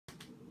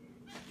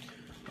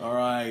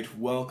Alright,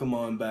 welcome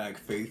on back,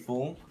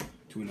 faithful,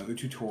 to another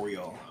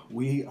tutorial.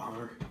 We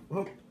are...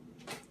 Oh,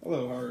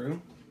 hello,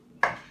 Haru.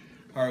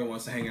 Haru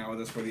wants to hang out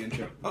with us for the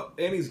intro. Oh,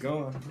 and he's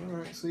gone.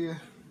 Alright, see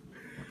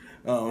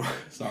ya.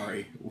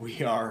 Sorry.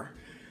 We are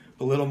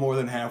a little more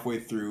than halfway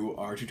through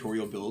our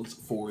tutorial builds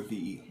for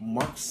the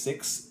Mark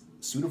 6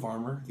 suit of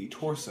armor, the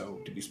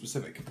torso, to be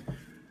specific.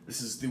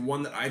 This is the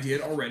one that I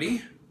did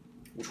already,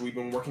 which we've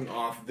been working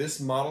off this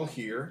model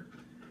here.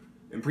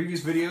 In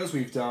previous videos,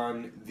 we've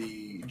done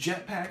the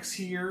jetpacks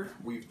here,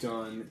 we've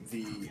done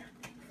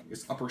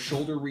this upper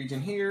shoulder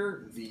region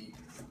here, the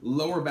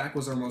lower back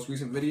was our most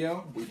recent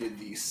video, we did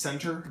the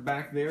center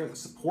back there, the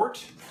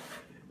support.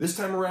 This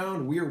time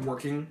around, we are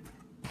working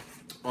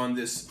on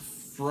this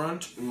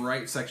front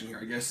right section here.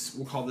 I guess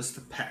we'll call this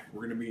the pec.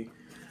 We're going to be,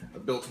 I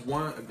built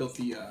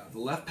the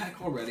left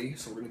pec already,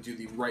 so we're going to do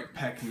the right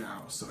pec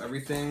now. So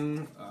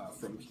everything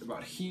from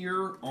about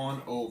here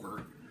on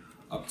over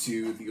up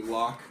to the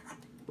lock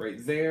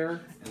right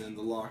there, and then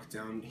the lock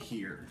down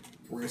here.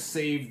 We're going to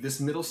save this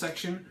middle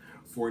section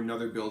for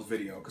another build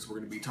video, because we're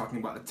going to be talking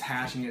about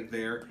attaching it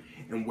there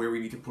and where we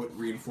need to put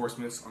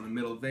reinforcements on the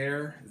middle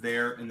there,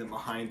 and then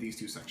behind these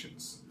two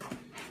sections.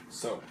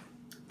 So,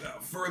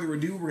 without further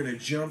ado, we're going to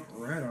jump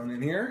right on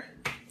in here.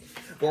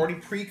 I've already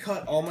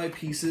pre-cut all my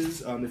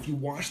pieces. If you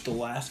watched the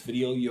last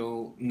video,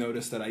 you'll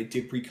notice that I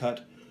did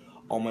pre-cut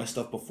all my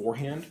stuff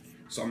beforehand.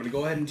 So I'm going to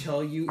go ahead and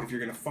tell you, if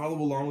you're going to follow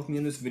along with me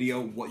in this video,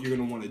 what you're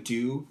going to want to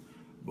do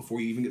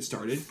before you even get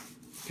started.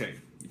 Okay,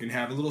 you can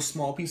have a little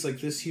small piece like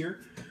this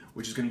here,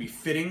 which is going to be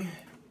fitting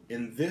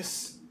in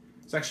this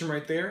section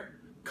right there.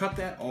 Cut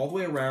that all the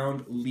way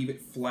around, leave it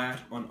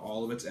flat on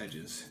all of its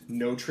edges.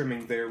 No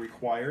trimming there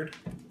required.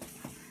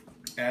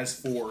 As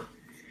for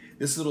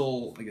this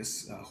little, I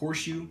guess,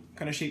 horseshoe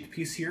kind of shaped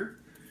piece here,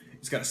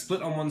 it's got a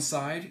split on one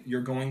side.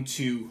 You're going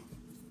to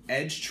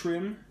edge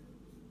trim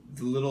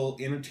the little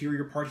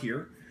interior part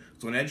here.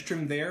 So an edge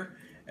trim there,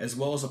 as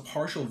well as a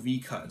partial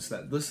V-cut, so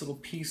that this little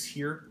piece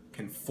here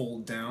can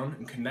fold down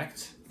and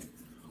connect.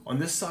 On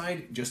this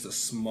side, just a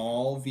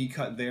small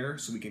V-cut there,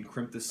 so we can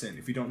crimp this in.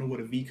 If you don't know what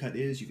a V-cut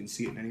is, you can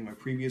see it in any of my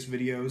previous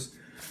videos.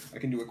 I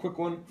can do a quick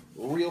one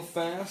real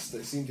fast.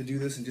 I seem to do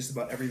this in just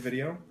about every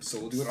video, so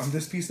we'll do it on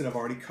this piece that I've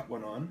already cut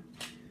one on.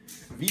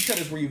 V-cut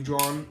is where you've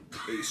drawn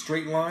a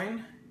straight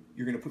line.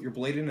 You're going to put your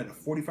blade in at a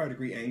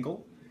 45-degree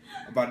angle,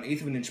 about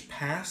 1/8 of an inch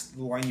past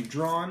the line you've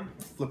drawn,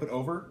 flip it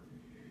over.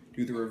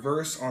 Do the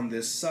reverse on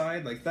this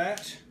side like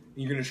that.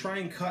 You're going to try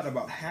and cut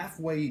about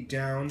halfway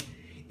down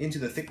into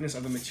the thickness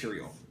of the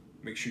material.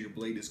 Make sure your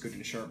blade is good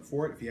and sharp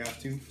for it. If you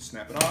have to,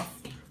 snap it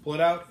off, pull it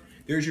out.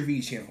 There's your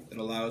V channel. It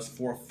allows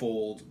for a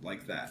fold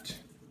like that.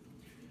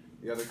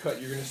 The other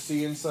cut you're going to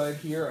see inside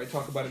here, I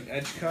talk about an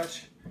edge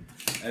cut.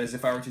 As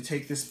if I were to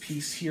take this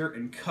piece here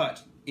and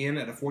cut in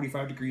at a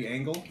 45-degree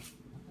angle,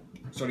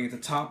 starting at the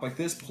top like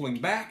this,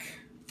 pulling back,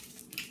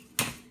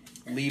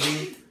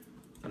 leaving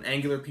an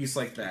angular piece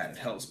like that. It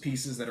helps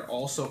pieces that are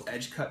also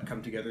edge cut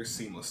come together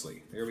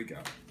seamlessly. There we go.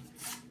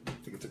 I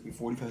think it took me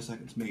 45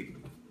 seconds, maybe.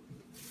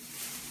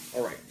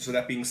 Alright, so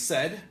that being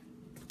said,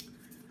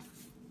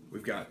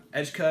 we've got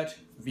edge cut,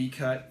 V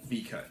cut,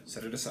 V cut.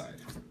 Set it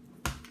aside.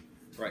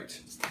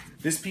 Right.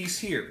 This piece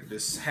here,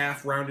 this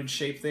half rounded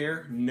shape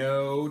there,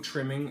 no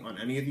trimming on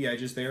any of the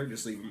edges there,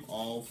 just leave them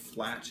all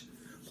flat,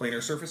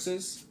 planar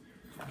surfaces.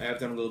 I have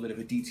done a little bit of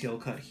a detail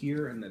cut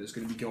here, and that is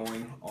going to be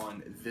going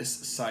on this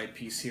side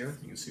piece here.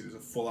 You can see there's a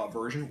full-out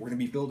version. We're going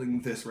to be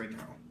building this right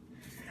now.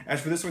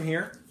 As for this one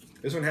here,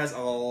 this one has a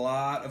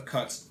lot of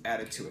cuts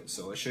added to it,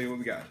 so let's show you what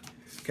we got.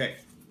 Okay,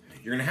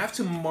 you're going to have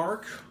to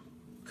mark,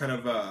 kind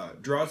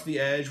of draw to the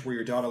edge where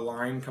your dotted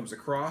line comes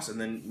across,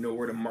 and then know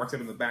where to mark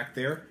that on the back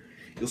there.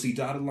 You'll see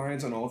dotted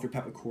lines on all of your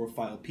Peppercore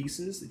file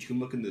pieces that you can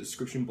look in the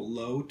description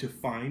below to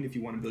find if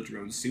you want to build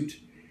your own suit.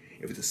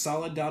 If it's a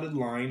solid dotted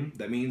line,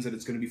 that means that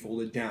it's going to be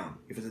folded down.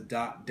 If it's a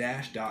dot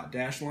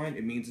dash line,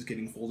 it means it's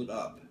getting folded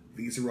up.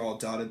 These are all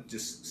dotted,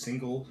 just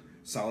single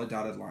solid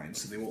dotted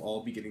lines, so they will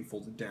all be getting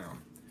folded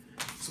down.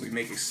 So we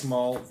make a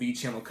small V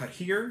channel cut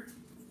here,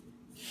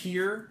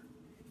 here,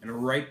 and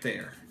right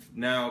there.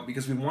 Now,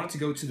 because we want it to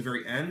go to the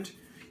very end,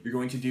 you're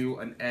going to do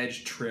an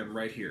edge trim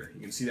right here.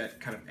 You can see that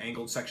kind of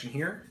angled section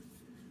here.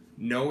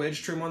 No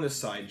edge trim on this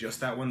side,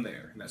 just that one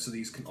there. And that's so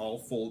these can all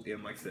fold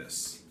in like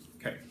this.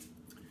 Okay.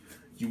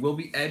 You will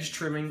be edge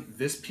trimming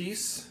this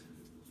piece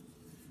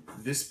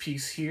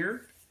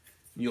here.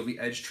 You'll be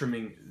edge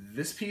trimming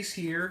this piece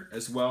here,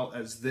 as well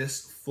as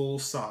this full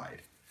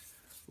side.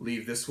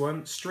 Leave this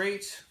one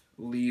straight,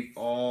 leave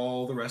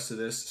all the rest of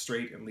this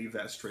straight, and leave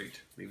that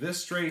straight. Leave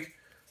this straight,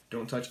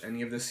 don't touch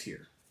any of this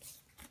here,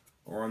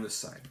 or on this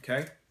side,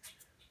 okay?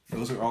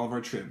 Those are all of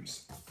our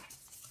trims.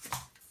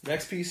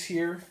 Next piece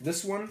here,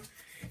 this one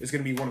is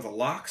going to be one of the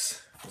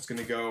locks. It's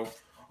going to go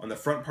on the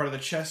front part of the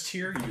chest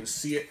here. You can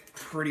see it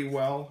pretty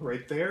well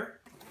right there,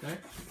 okay?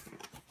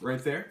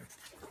 Right there.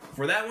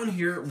 For that one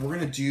here, we're going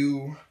to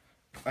do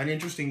an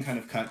interesting kind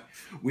of cut.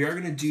 We are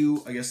going to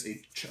do, I guess,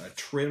 a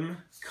trim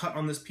cut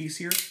on this piece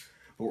here,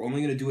 but we're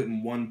only going to do it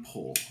in one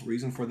pull. The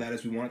reason for that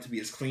is we want it to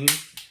be as clean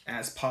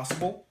as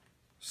possible.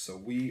 So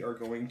we are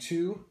going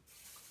to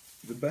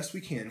do the best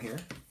we can here.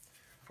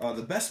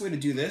 The best way to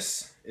do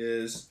this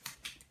is,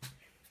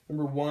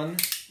 number one,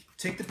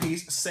 take the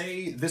piece,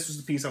 say this was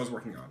the piece I was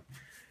working on.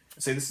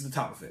 Say this is the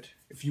top of it.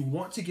 If you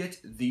want to get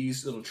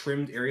these little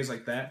trimmed areas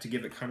like that to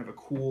give it kind of a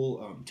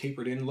cool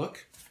tapered in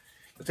look,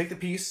 you'll take the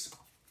piece,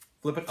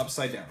 flip it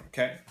upside down,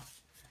 okay?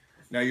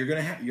 Now you're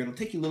gonna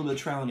take you a little bit of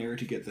trial and error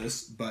to get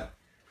this, but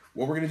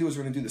what we're gonna do is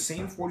we're gonna do the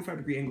same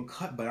 45-degree angle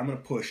cut, but I'm gonna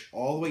push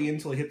all the way in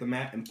until I hit the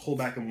mat and pull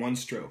back in one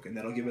stroke, and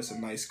that'll give us a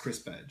nice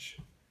crisp edge,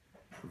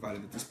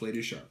 provided that this blade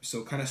is sharp.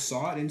 So kind of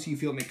saw it until you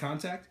feel it make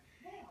contact,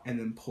 and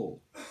then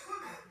pull.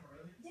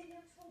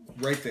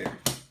 Right there.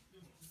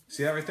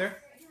 See that right there?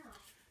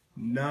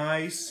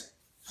 Nice,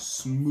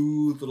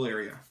 smooth little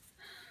area.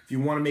 If you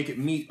want to make it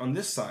meet on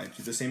this side,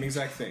 do the same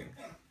exact thing.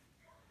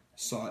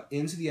 Saw it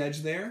into the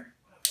edge there,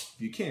 if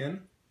you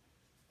can.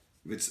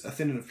 If it's a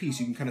thin enough piece,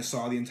 you can kind of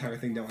saw the entire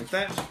thing down like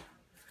that. And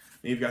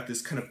you've got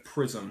this kind of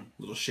prism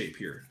little shape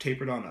here,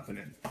 tapered on up and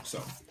in.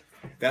 So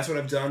that's what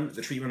I've done.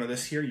 The treatment of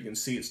this here, you can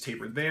see it's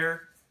tapered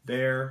there,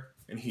 there,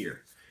 and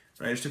here.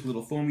 And I just took a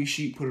little foamy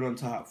sheet, put it on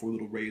top for a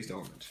little raised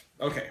element.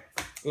 Okay,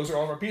 those are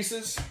all of our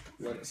pieces.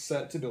 We're gonna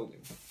set to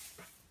building.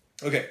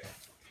 Okay,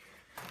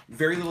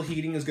 very little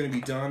heating is going to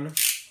be done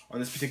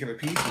on this particular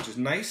piece, which is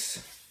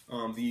nice.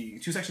 The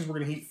two sections we're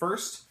going to heat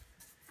first.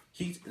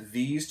 Heat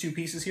these two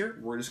pieces here.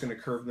 We're just going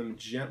to curve them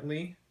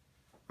gently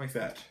like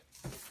that.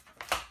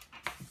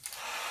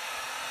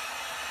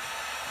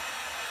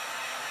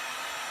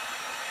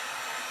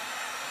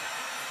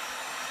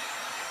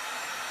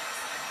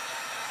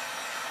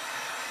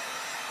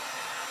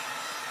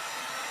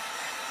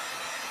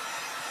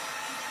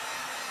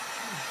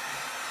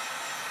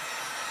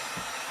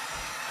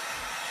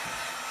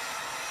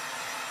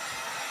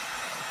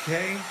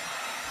 Okay,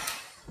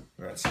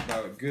 that's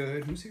about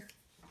good. Who's here?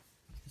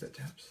 Is that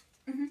Taps?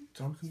 Mm-hmm.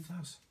 Tell him to come to the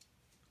house.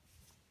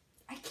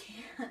 I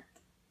can't.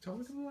 Tell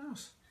him to come to the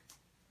house.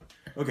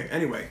 Okay,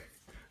 anyway,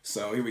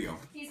 so here we go.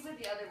 He's with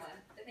the other one.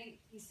 I think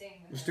he's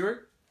staying with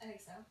Stuart? I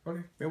think so.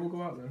 Okay, maybe we'll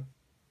go out then.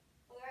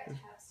 Well, they're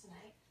at the house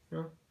tonight.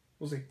 Well,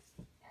 we'll see.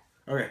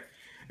 Yeah. Okay,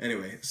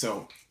 anyway,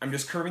 so I'm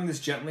just curving this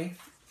gently.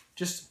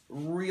 Just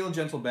real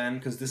gentle bend,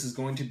 because this is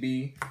going to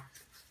be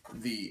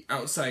the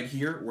outside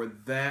here where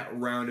that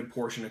rounded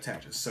portion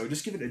attaches. So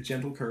just give it a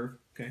gentle curve,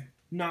 okay?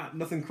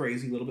 Nothing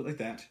crazy, a little bit like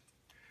that.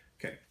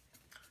 Okay,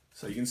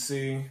 so you can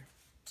see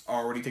it's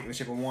already taking the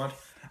shape I want.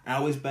 I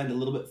always bend a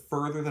little bit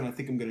further than I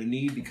think I'm gonna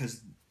need, because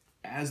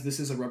as this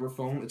is a rubber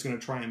foam, it's gonna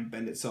try and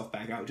bend itself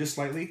back out just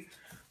slightly,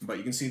 but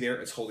you can see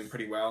there it's holding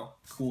pretty well,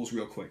 cools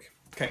real quick.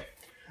 Okay,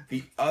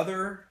 the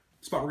other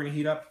spot we're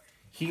gonna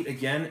heat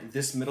again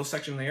this middle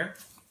section there,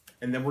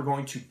 and then we're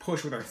going to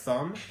push with our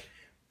thumb.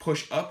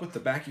 Push up with the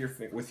back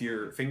of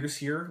your fingers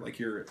here, like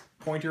your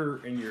pointer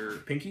and your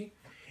pinky,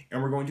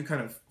 and we're going to kind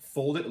of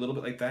fold it a little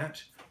bit like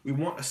that. We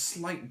want a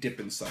slight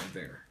dip inside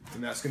there,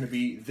 and that's going to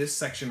be this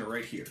section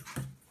right here.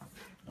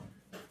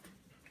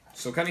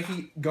 So kind of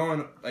heat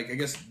going, like, I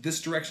guess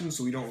this direction,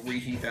 so we don't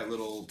reheat that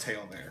little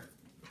tail there.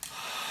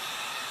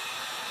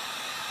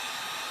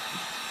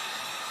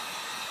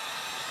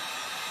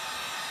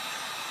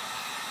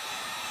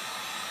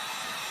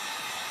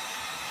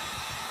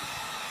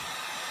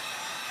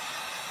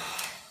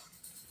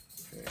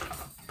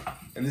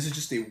 And this is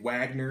just a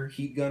Wagner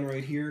heat gun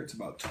right here. It's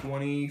about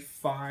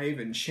 25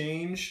 and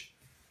change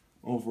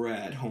over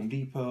at Home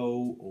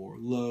Depot or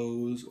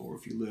Lowe's, or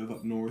if you live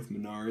up north,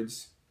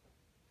 Menards.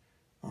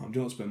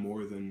 Don't spend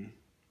more than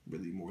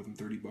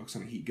 30 bucks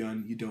on a heat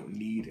gun. You don't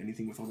need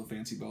anything with all the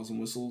fancy bells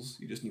and whistles.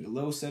 You just need a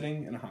low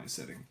setting and a high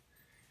setting.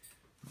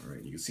 All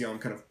right, you can see how I'm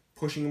kind of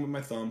pushing them with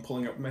my thumb,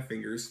 pulling up with my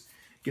fingers.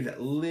 Give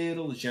that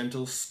little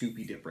gentle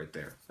scoopy dip right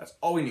there. That's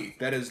all we need.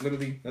 That's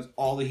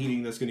all the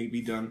heating that's going to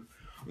be done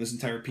on this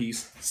entire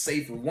piece,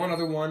 save for one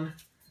other one,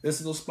 this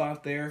little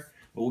spot there,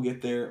 but we'll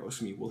get there. Oh,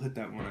 excuse me, we'll hit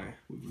that when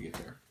we get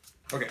there.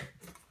 Okay,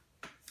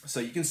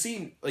 so you can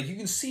see,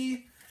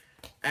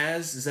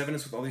 as is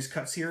evidence with all these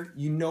cuts here,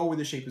 you know where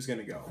the shape is going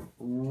to go.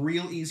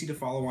 Real easy to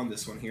follow on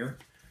this one here.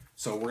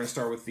 So we're going to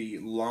start with the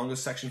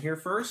longest section here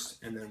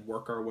first, and then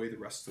work our way the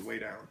rest of the way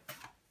down.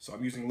 So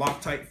I'm using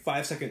Loctite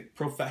 5-second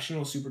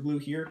professional super glue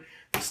here.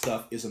 This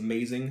stuff is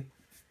amazing.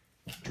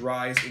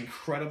 Dries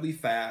incredibly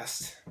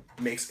fast,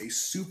 makes a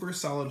super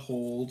solid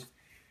hold,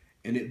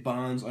 and it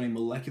bonds on a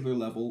molecular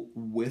level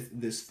with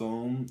this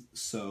foam,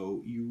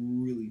 so you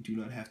really do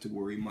not have to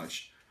worry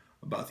much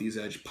about these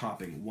edges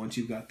popping once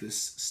you've got this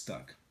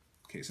stuck.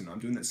 Okay, so now I'm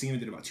doing that seam. I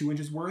did about 2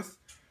 inches worth.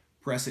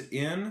 Press it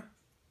in,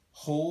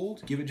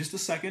 hold, give it just a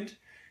second,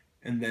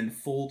 and then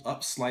fold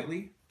up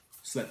slightly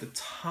so that the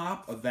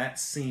top of that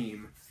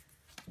seam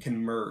can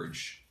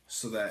merge,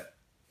 so that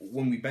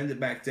when we bend it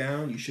back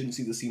down, you shouldn't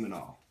see the seam at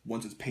all.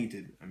 Once it's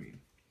painted, I mean.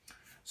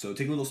 So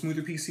take a little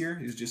smoother piece here.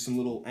 These are just some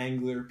little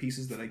angular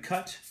pieces that I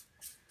cut.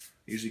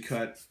 I usually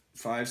cut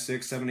 5,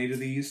 6, 7, 8 of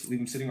these, leave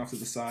them sitting off to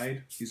the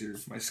side. These are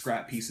my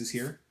scrap pieces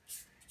here.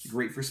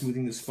 Great for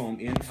smoothing this foam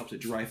in, helps it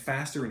dry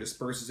faster and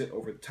disperses it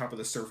over the top of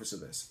the surface of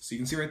this. So you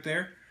can see right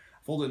there,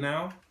 fold it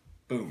now,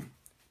 boom.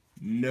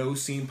 no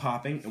seam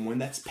popping, and when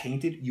that's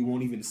painted, you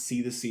won't even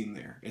see the seam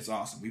there. It's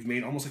awesome. We've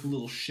made almost like a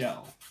little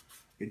shell,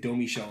 a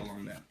domey shell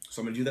along that.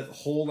 So I'm going to do that the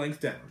whole length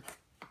down.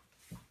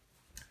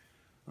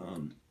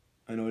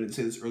 I know I didn't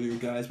say this earlier,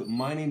 guys, but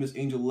my name is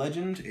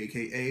Angelegend,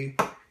 aka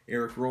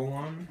Eric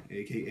Rollon,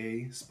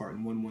 aka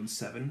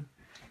Spartan117,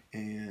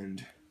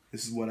 and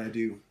this is what I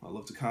do. I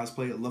love to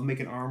cosplay, I love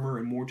making armor,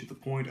 and more to the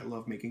point, I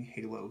love making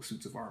Halo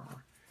suits of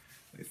armor.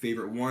 My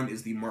favorite one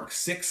is the Mark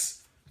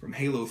 6 from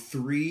Halo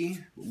 3,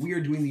 but we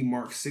are doing the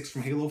Mark 6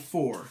 from Halo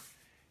 4.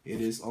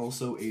 It is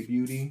also a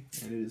beauty,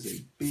 and it is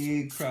a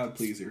big crowd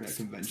pleaser at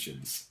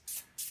conventions.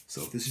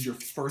 So if this is your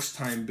first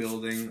time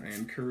building, I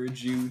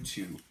encourage you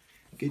to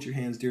get your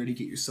hands dirty,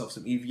 get yourself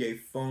some EVA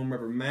Foam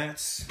rubber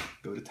mats,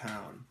 go to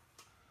town.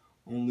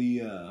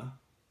 Only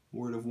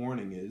word of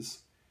warning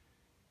is,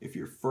 if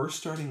you're first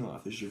starting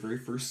off, this is your very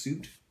first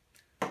suit,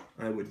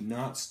 I would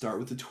not start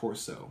with the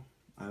torso.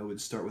 I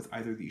would start with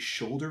either the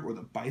shoulder or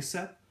the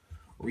bicep,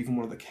 or even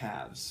one of the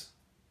calves.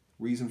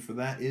 Reason for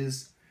that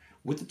is,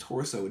 with the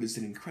torso, it is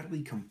an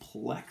incredibly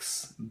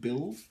complex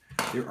build.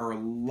 There are a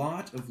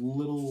lot of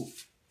little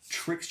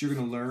tricks you're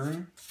going to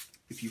learn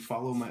if you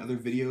follow my other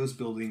videos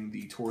building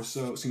the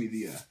torso,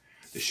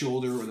 the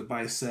shoulder or the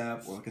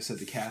bicep, or like I said,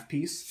 the calf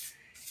piece.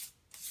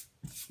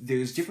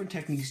 There's different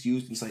techniques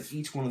used inside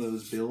each one of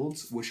those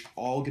builds, which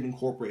all get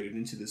incorporated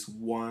into this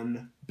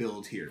one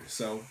build here.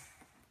 So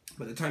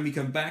by the time you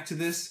come back to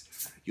this,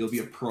 you'll be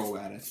a pro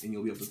at it, and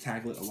you'll be able to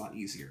tackle it a lot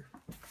easier.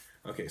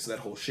 Okay, so that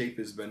whole shape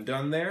has been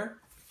done there.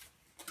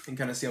 And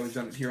kind of see how we've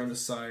done it here on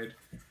this side.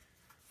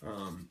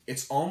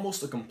 It's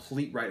almost a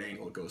complete right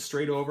angle. It goes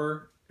straight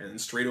over and then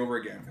straight over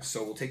again.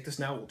 So we'll take this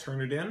now, we'll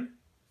turn it in.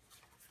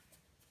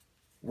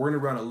 We're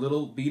going to run a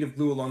little bead of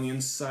glue along the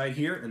inside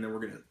here, and then we're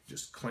going to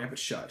just clamp it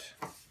shut.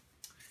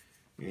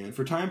 And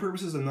for time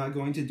purposes, I'm not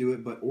going to do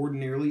it, but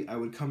ordinarily I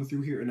would come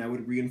through here and I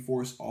would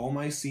reinforce all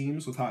my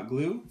seams with hot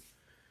glue.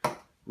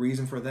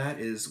 Reason for that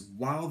is,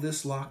 while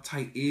this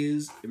Loctite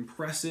is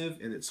impressive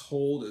and its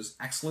hold is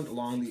excellent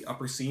along the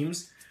upper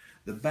seams,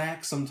 the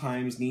back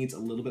sometimes needs a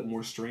little bit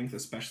more strength,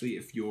 especially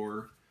if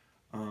you're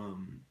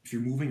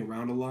moving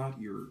around a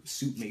lot. Your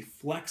suit may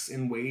flex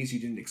in ways you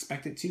didn't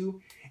expect it to,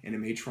 and it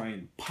may try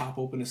and pop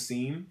open a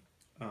seam.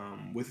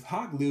 With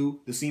hot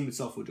glue, the seam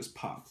itself will just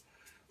pop.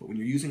 But when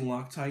you're using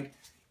Loctite,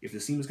 if the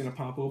seam is going to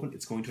pop open,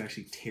 it's going to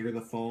actually tear the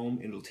foam,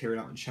 and it'll tear it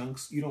out in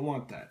chunks. You don't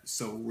want that.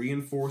 So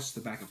reinforce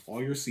the back of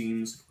all your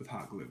seams with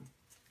hot glue.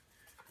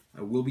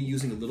 I will be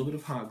using a little bit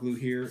of hot glue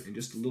here, and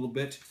just a little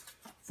bit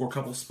for a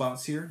couple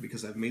spots here,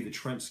 because I've made the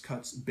trench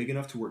cuts big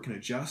enough to where it can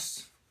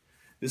adjust.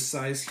 This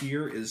size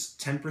here is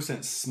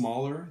 10%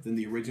 smaller than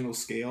the original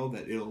scale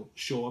that it'll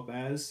show up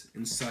as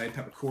inside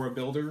Pepakura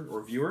Builder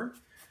or Viewer.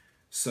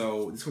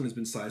 So this one has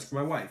been sized for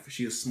my wife.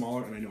 She is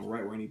smaller, and I know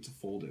right where I need to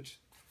fold it.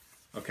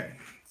 Okay,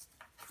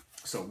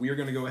 so we are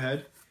going to go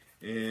ahead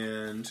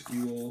and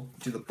we will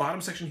do the bottom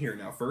section here.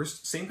 Now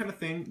first, same kind of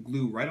thing,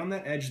 glue right on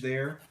that edge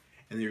there,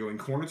 and then you're going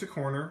corner to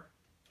corner,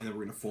 and then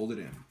we're going to fold it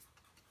in.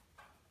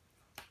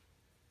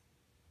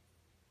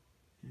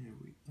 Here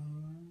we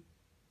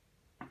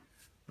are.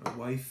 My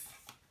wife,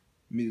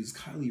 Ms.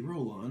 Kylie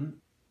Rollon,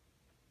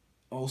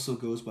 also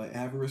goes by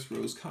Avarice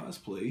Rose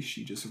Cosplay.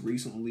 She just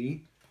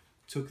recently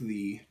took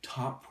the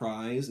top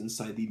prize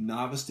inside the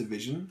Novice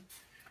Division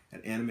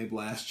at Anime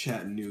Blast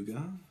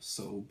Chattanooga.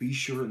 So be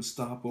sure and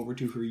stop over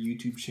to her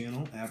YouTube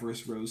channel,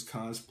 Avarice Rose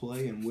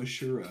Cosplay, and wish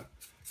her a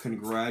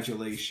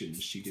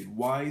congratulations. She did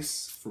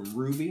Weiss from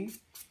Ruby.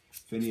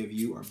 If any of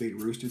you are big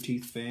Rooster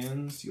Teeth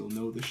fans, you'll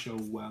know the show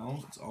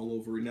well. It's all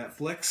over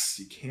Netflix.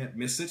 You can't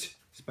miss it,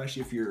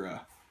 especially if you're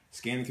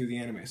scanning through the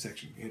anime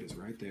section. It is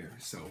right there.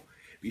 So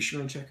be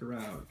sure and check her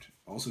out.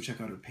 Also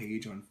check out her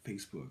page on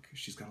Facebook.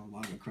 She's got a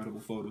lot of incredible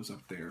photos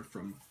up there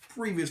from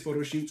previous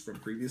photo shoots from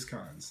previous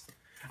cons.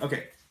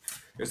 Okay,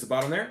 there's the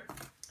bottom there.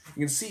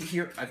 You can see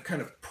here I've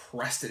kind of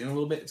pressed it in a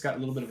little bit. It's got a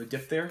little bit of a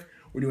dip there.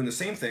 We're doing the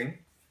same thing.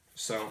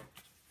 So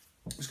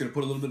I'm just going to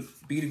put a little bit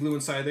of bead of glue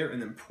inside there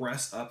and then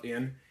press up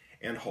in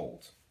and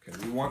hold. Okay,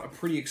 we want a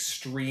pretty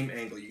extreme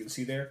angle. You can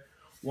see there,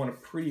 we want a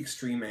pretty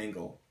extreme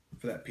angle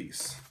for that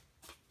piece.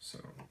 So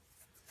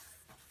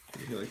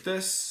here like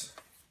this,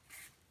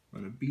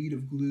 run a bead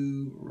of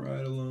glue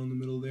right along the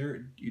middle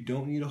there. You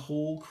don't need a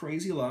whole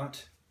crazy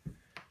lot.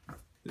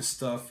 This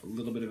stuff, a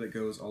little bit of it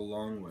goes a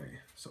long way.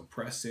 So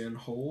press in,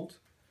 hold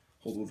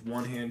with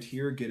one hand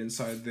here, get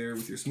inside there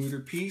with your smoother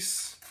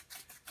piece,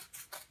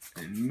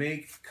 and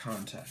make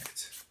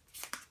contact.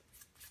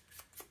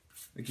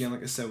 Again,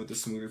 like I said with the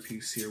smoother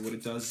piece here, what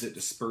it does is it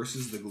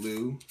disperses the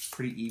glue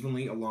pretty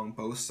evenly along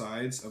both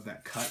sides of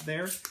that cut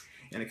there,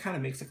 and it kind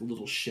of makes like a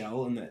little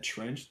shell in that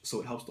trench, so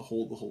it helps to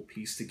hold the whole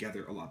piece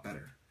together a lot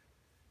better.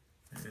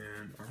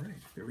 And all right,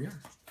 here we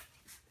are.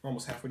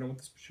 Almost halfway done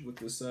with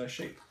this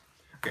shape.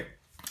 Okay,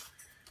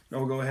 now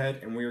we'll go ahead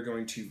and we are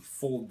going to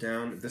fold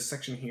down this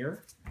section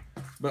here,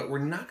 but we're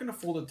not going to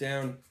fold it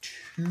down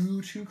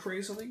too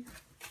crazily,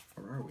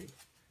 or are we?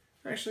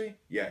 Actually,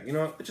 yeah, you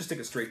know what? Let's just stick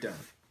it straight down.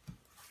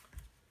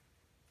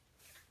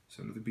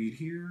 So another bead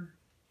here.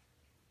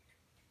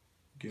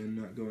 Again,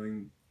 not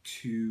going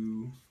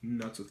too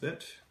nuts with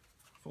it.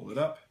 Fold it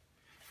up.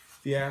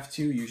 If you have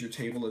to, use your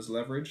table as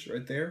leverage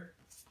right there.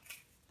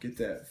 Get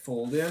that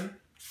fold in.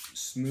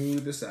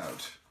 Smooth this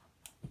out.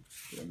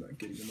 I'm not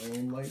getting in my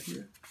own light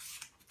here.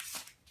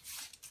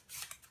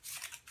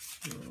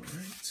 All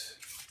right.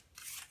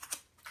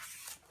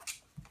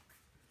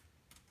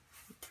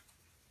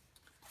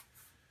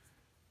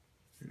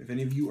 And if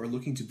any of you are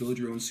looking to build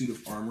your own suit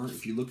of armor,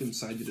 if you look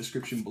inside the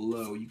description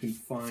below, you can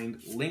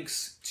find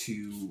links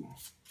to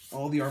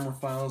all the armor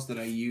files that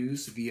I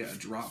use via a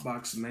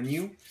Dropbox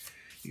menu.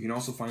 You can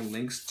also find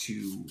links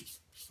to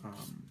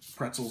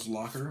Pretzel's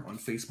Locker on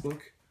Facebook.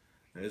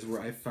 That is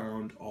where I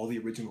found all the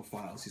original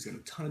files. He's got a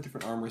ton of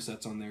different armor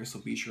sets on there, so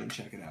be sure and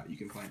check it out. You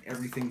can find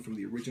everything from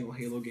the original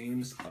Halo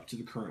games up to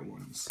the current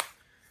ones.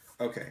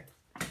 Okay,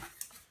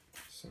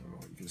 so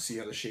you can see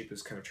how the shape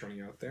is kind of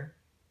turning out there.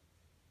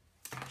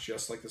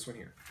 Just like this one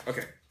here.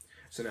 Okay,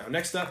 so now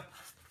next up,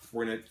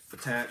 we're going to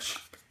attach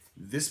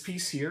this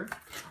piece here,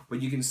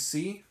 but you can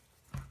see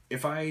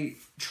if I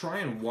try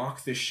and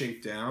walk this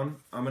shape down,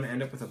 I'm going to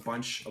end up with a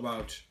bunch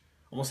about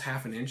almost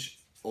half an inch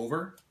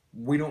over.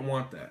 We don't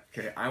want that,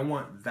 okay? I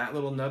want that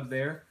little nub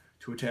there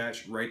to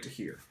attach right to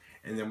here.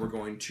 And then we're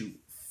going to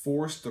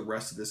force the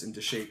rest of this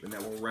into shape, and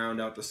that will round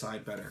out the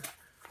side better.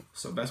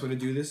 So best way to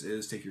do this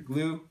is take your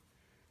glue,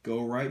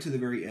 go right to the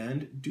very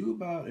end, do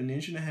about 1.5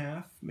 inches,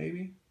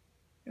 maybe,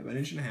 yeah, about 1.5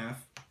 inches,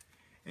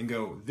 and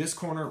go this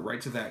corner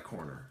right to that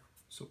corner.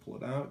 So pull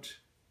it out.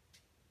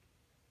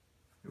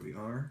 There we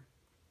are.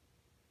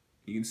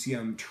 You can see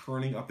I'm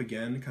turning up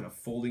again, kind of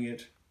folding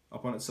it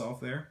up on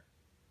itself there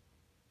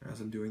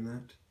as I'm doing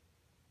that.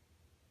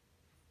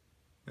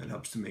 That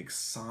helps to make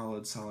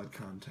solid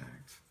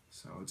contact.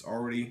 So it's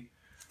already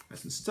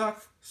nice and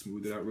stuck.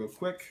 Smooth it out real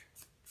quick.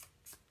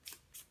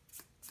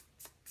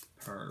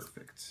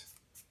 Perfect.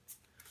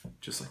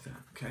 Just like that,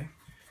 okay?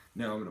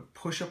 Now I'm gonna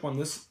push up on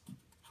this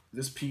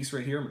piece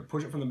right here. I'm gonna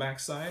push it from the back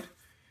side.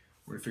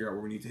 We're gonna figure out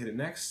where we need to hit it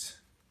next.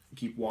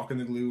 Keep walking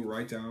the glue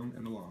right down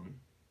and along.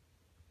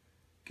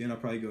 Again, I'll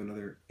probably go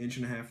another 1.5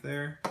 inches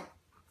there.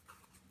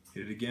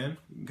 Hit it again.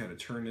 You can kind of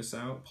turn this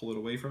out, pull it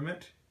away from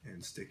it,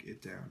 and stick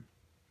it down.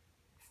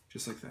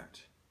 Just like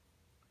that.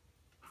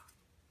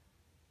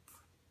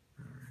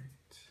 All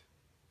right.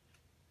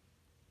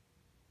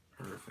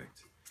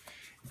 Perfect.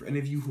 For any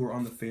of you who are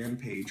on the fan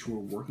page who are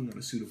working on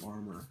a suit of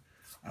armor,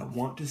 I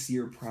want to see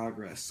your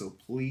progress, so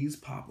please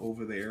pop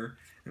over there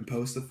and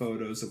post the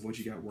photos of what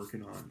you got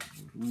working on.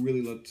 I would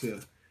really love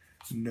to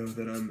know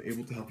that I'm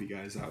able to help you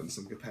guys out in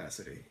some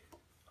capacity.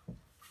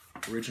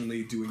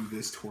 Originally, doing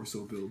this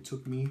torso build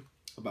took me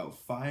about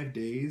 5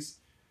 days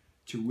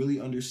to really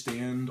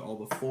understand all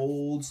the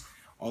folds,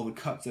 all the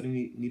cuts that I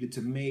needed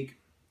to make,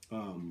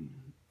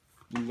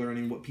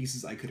 learning what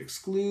pieces I could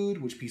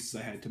exclude, which pieces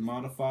I had to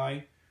modify.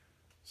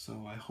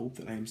 So I hope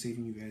that I am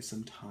saving you guys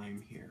some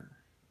time here.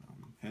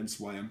 Hence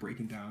why I'm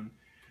breaking down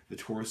the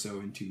torso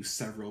into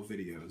several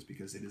videos,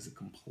 because it is a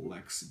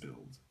complex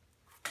build.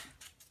 All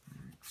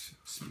right, so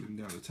smoothing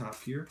down the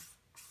top here.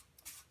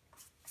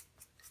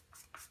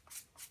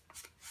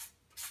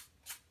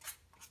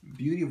 The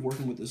beauty of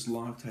working with this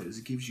Loctite is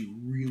it gives you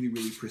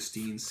really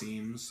pristine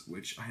seams,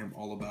 which I am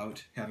all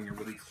about, having a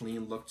really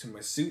clean look to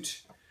my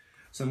suit.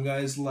 Some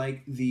guys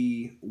like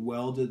the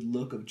welded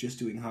look of just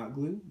doing hot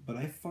glue, but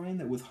I find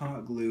that with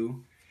hot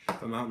glue,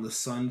 if I'm out in the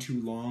sun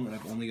too long and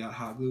I've only got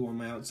hot glue on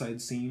my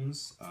outside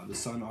seams, the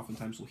sun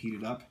oftentimes will heat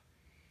it up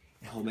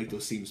and it'll make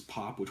those seams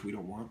pop, which we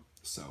don't want.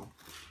 So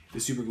the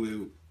super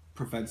glue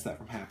prevents that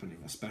from happening,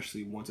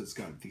 especially once it's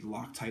got the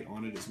Loctite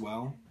on it as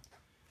well.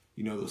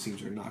 You know those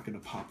seams are not going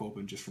to pop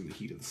open just from the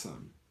heat of the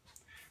sun.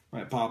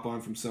 Might pop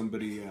on from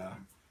somebody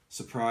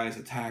surprise,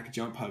 attack,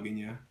 jump hugging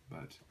you,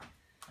 but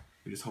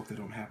we just hope that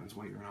don't happen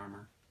while you're in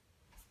armor.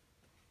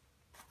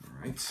 All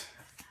right,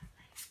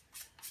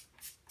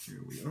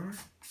 here we are.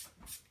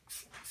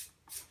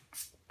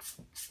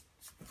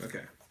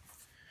 Okay,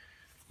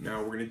 now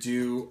we're going to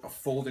do a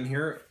fold in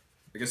here.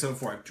 Like I said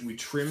before, we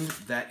trimmed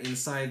that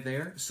inside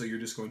there, so you're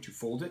just going to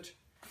fold it,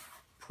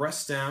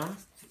 press down,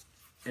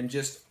 and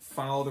just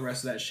follow the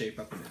rest of that shape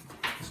up and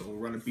in. So we'll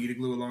run a bead of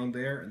glue along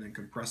there and then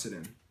compress it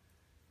in.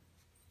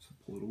 So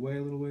pull it away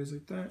a little ways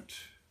like that.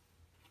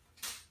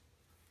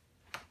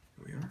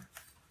 There we are.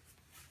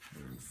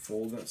 And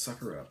fold that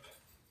sucker up.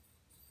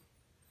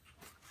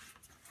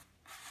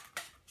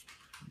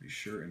 Be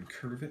sure and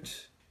curve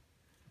it.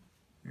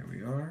 There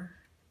we are.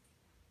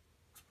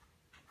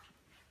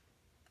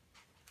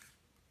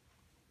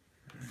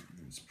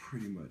 And it's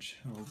pretty much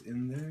held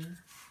in there.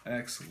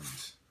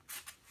 Excellent.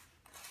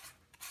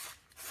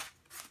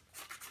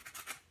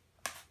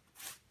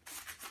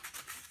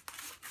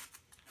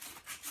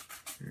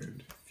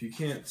 And if you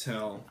can't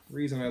tell, the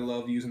reason I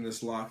love using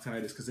this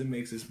Loctite is because it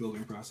makes this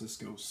building process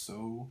go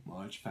so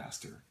much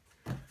faster.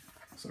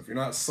 So if you're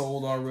not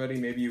sold already,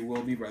 maybe you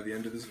will be by the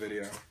end of this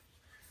video.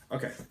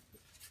 Okay.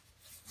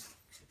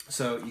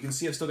 So you can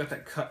see I've still got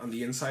that cut on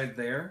the inside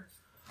there.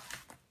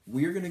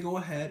 We're going to go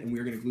ahead and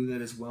we're going to glue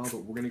that as well, but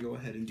we're going to go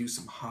ahead and do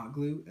some hot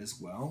glue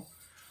as well.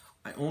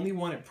 I only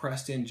want it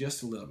pressed in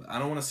just a little bit. I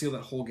don't want to seal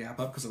that whole gap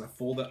up because if I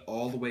fold it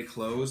all the way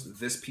closed,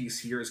 this piece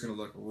here is going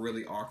to look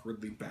really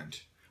awkwardly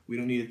bent. We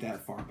don't need it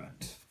that far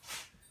bent.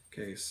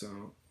 Okay, so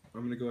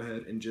I'm going to go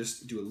ahead and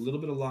just do a little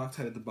bit of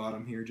Loctite at the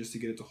bottom here just to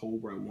get it to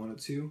hold where I want it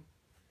to.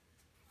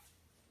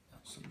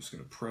 So I'm just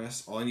going to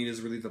press. All I need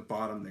is really the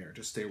bottom there.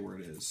 Just stay where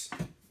it is.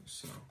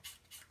 So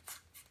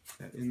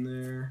that in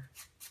there.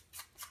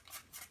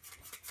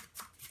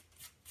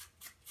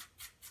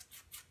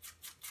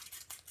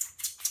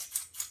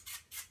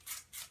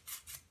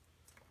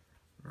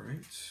 All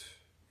right.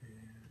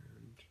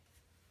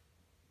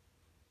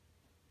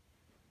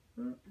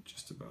 And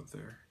just about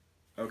there.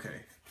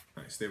 Okay,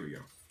 nice. There we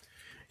go.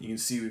 You can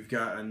see we've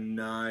got a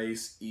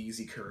nice,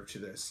 easy curve to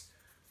this.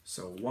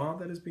 So while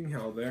that is being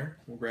held there,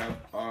 we'll grab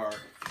our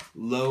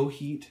low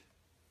heat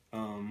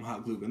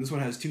hot glue gun. This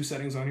one has 2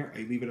 settings on here. I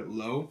leave it at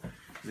low.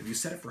 If you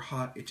set it for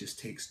hot, it just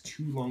takes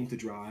too long to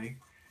dry,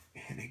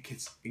 and it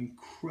gets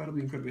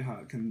incredibly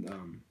hot. It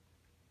can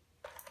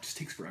just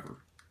takes forever.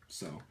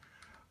 So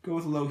go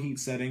with a low heat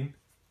setting.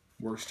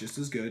 Works just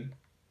as good.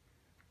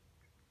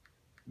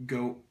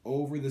 Go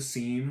over the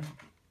seam.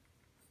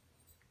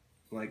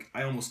 Like,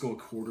 I almost go a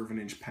 1/4 of an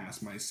inch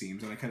past my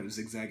seams, and I kind of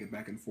zigzag it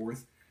back and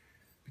forth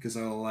because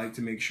I like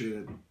to make sure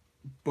that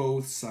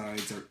both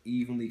sides are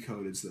evenly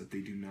coated so that they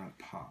do not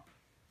pop.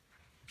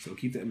 So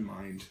keep that in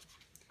mind.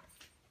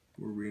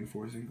 We're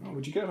reinforcing. Oh,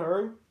 what'd you get,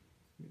 Haru?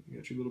 You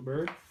got your little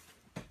bird?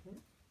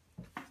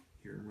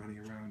 You're running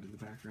around in the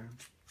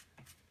background.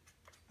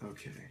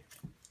 Okay,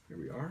 here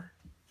we are.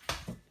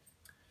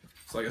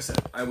 So like I said,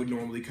 I would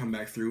normally come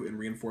back through and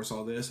reinforce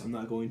all this. I'm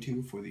not going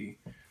to for the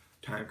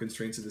time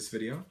constraints of this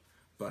video,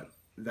 but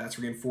that's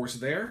reinforced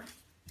there.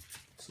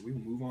 So we will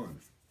move on.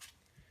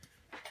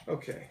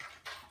 Okay.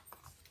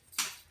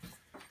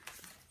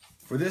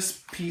 For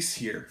this piece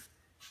here,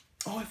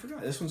 oh, I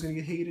forgot, this one's gonna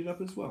get heated up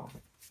as well.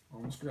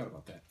 Almost forgot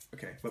about that.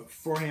 Okay, but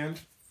beforehand,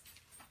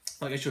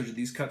 like I showed you,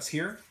 these cuts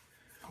here,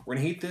 we're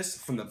gonna heat this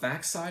from the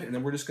back side, and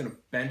then we're just gonna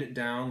bend it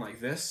down like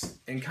this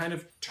and kind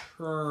of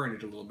turn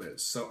it a little bit.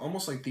 So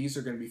almost like these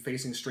are gonna be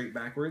facing straight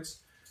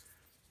backwards.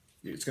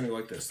 It's gonna go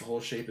like this. The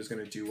whole shape is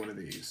gonna do one of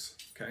these,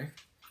 okay?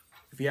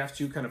 If you have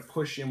to, kind of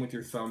push in with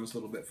your thumbs a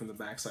little bit from the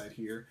back side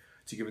here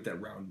to give it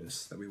that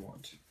roundness that we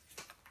want.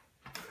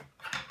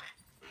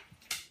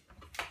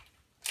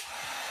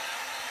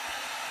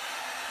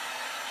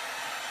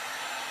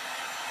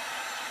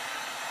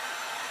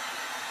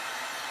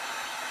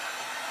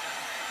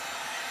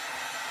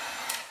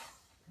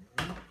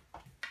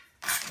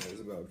 That is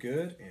about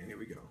good, and here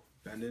we go.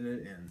 Bending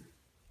it in.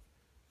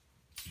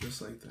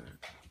 Just like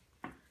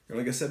that. And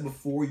like I said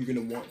before, you're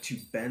going to want to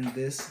bend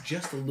this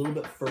just a little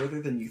bit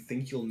further than you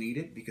think you'll need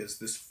it because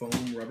this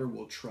foam rubber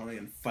will try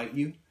and fight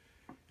you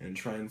and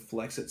try and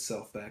flex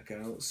itself back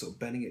out. So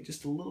bending it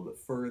just a little bit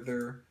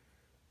further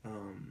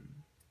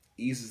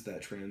eases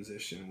that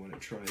transition when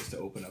it tries to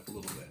open up a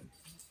little bit.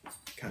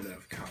 Kind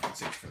of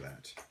compensates for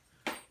that.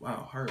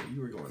 Wow, Haru, you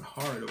were going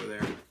hard over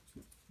there.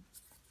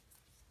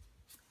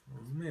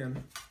 Oh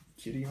man,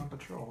 kitty on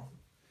patrol.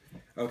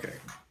 Okay,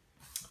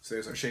 so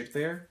there's our shape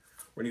there.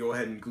 We're going to go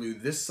ahead and glue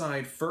this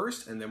side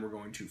first, and then we're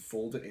going to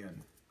fold it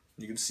in.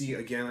 You can see,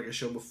 again, like I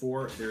showed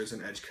before, there's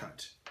an edge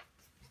cut.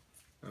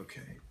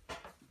 Okay,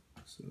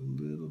 so a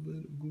little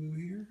bit of glue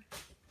here.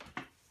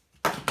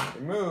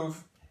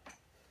 Move.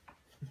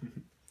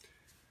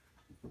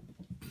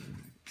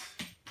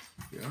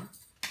 Yeah.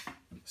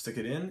 Stick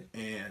it in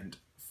and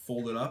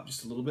fold it up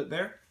just a little bit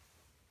there.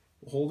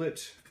 We'll hold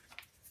it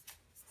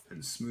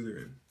and smooth it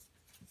in.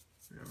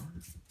 Yeah.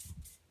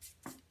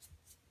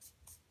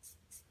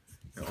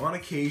 Now, on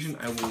occasion,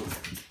 I will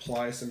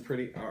apply some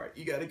pretty... All right,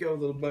 you gotta go,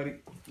 little buddy.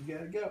 You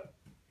gotta go.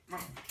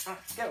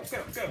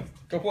 Go.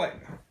 Go play.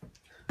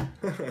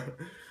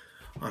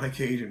 On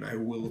occasion, I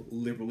will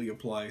liberally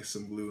apply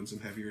some glue in some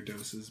heavier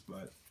doses,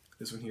 but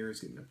this one here is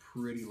getting a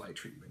pretty light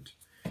treatment.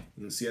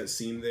 You can see that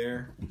seam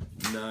there,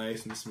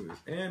 nice and smooth.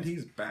 And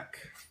he's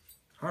back.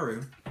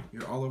 Haru,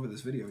 you're all over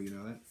this video, you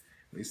know that?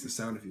 At least the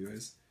sound of you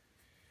is.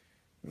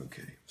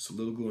 Okay, so a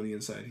little glue on the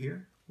inside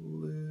here,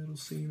 little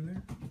seam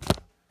there.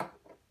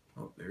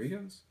 Oh, there he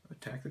goes.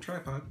 Attack the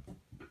tripod.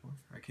 Well,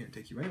 I can't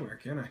take you anywhere,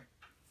 can I?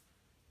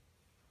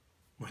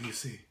 What do you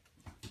see?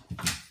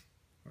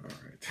 All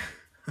right.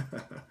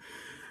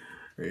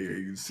 Right here,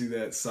 you can see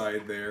that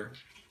side there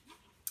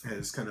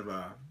has kind of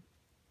a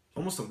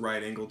almost a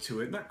right angle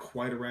to it. Not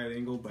quite a right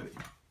angle, but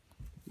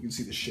you can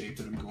see the shape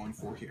that I'm going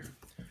for here.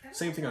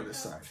 Same thing on this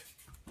side.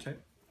 Okay.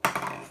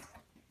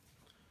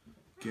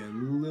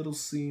 Again, little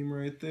seam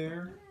right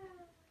there.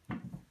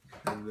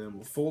 And then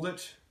we'll fold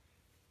it.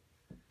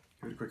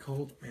 Give it a quick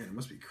hold. Man, it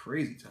must be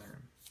crazy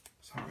time.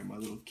 Sorry, my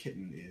little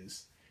kitten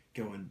is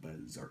going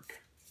berserk.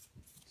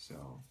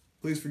 So,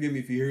 please forgive me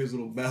if you hear his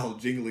little bell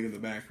jingling in the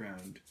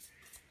background.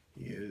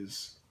 He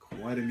is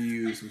quite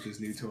amused with his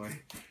new toy.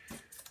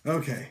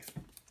 Okay,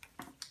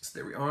 so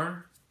there we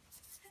are.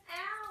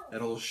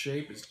 That whole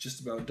shape is just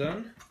about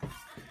done.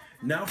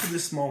 Now for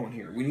this small one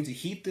here. We need to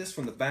heat this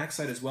from the back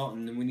side as well,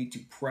 and then we need to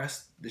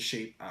press the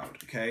shape out,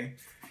 okay?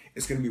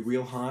 It's going to be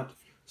real hot,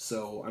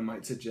 So I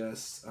might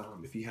suggest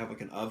if you have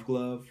like an UV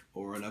glove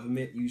or an oven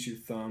mitt, use your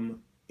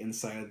thumb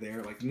inside of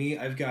there. Like me,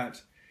 I've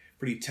got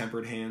pretty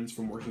tempered hands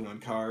from working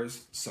on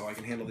cars, so I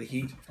can handle the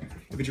heat.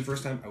 If it's your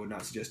first time, I would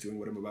not suggest doing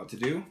what I'm about to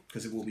do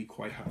because it will be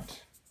quite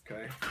hot.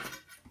 Okay.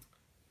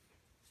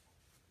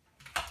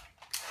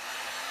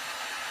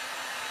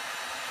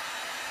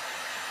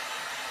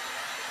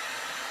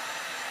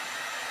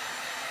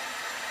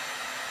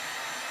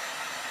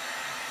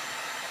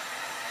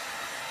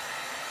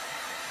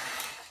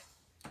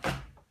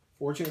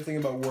 Fortunate thing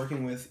about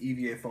working with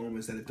EVA foam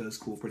is that it does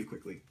cool pretty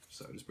quickly,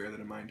 so just bear that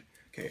in mind.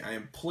 Okay, I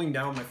am pulling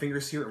down my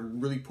fingers here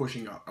and really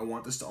pushing up. I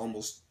want this to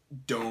almost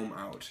dome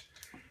out.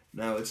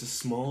 Now, it's a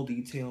small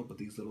detail, but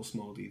these little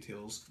small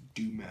details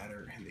do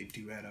matter, and they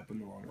do add up in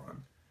the long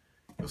run.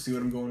 You'll see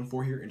what I'm going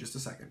for here in just a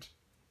second.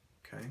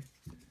 Okay?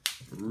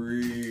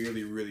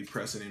 Really, really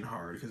press it in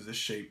hard, because this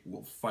shape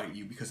will fight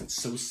you because it's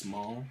so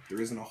small.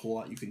 There isn't a whole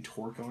lot you can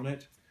torque on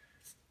it,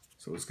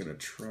 so it's going to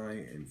try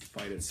and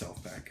fight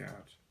itself back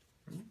out.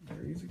 Oh,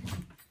 there he is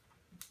again.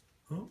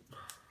 Oh.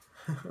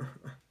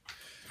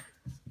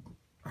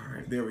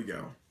 Alright, there we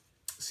go.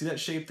 See that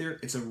shape there?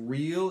 It's a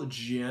real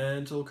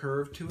gentle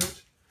curve to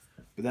it,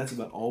 but that's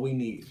about all we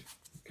need.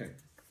 Okay,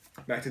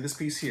 back to this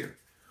piece here.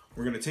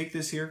 We're going to take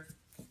this here.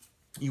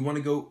 You want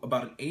to go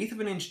about 1/8 of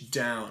an inch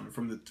down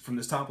from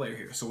this top layer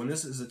here. So when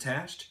this is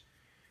attached,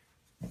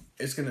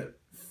 it's going to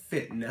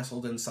fit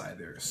nestled inside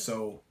there.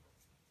 So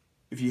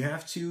if you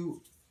have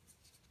to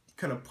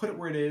kind of put it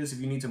where it is, if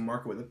you need to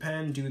mark it with a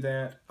pen, do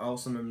that. I'll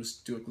sometimes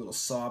do a little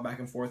saw back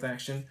and forth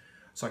action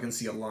so I can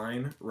see a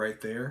line right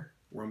there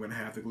where I'm going to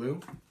have the glue.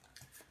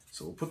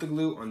 So we'll put the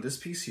glue on this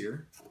piece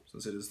here,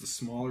 since it is the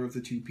smaller of the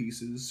two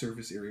pieces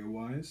surface area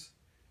wise.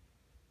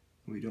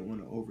 We don't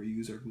want to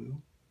overuse our glue.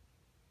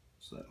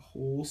 So that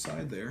whole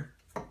side there,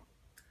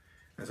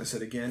 as I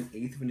said again,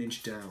 1/8 of an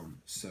inch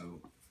down.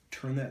 So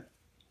turn that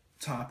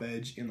top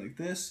edge in like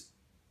this,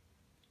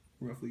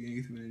 roughly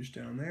 1/8 of an inch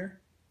down there.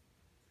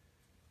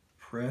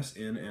 Press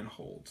in and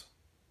hold.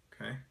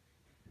 Okay?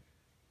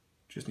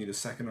 Just need a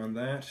second on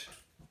that.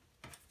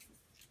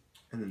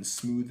 And then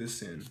smooth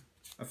this in.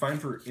 I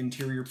find for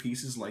interior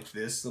pieces like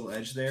this little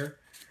edge there,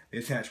 they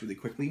attach really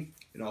quickly.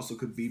 It also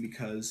could be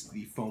because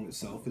the foam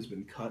itself has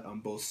been cut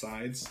on both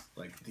sides,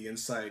 like the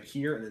inside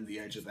here and then the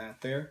edge of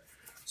that there.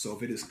 So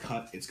if it is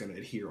cut, it's going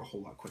to adhere a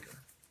whole lot quicker.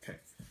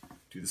 Okay,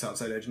 do this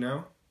outside edge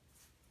now.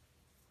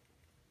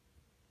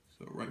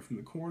 So right from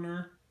the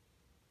corner,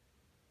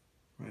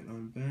 right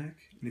on back.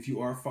 And if you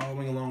are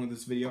following along with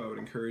this video, I would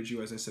encourage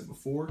you, as I said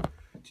before,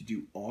 to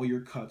do all your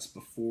cuts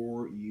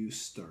before you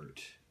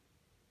start.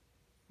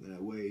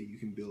 That way you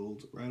can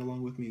build right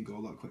along with me and go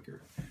a lot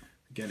quicker.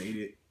 Again,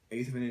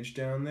 1/8 of an inch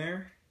down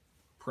there,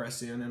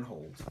 press in and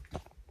hold.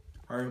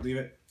 All right, leave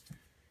it.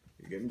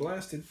 You're getting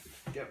blasted.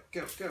 Go,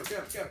 go, go,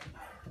 go, go.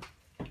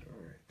 All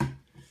right.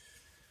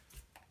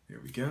 There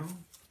we go.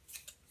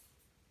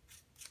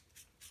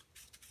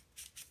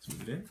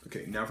 Smooth it in.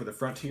 Okay, now for the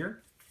front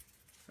here.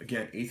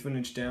 Again, 1/8 of an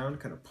inch down,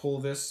 kind of pull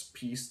this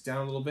piece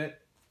down a little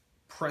bit,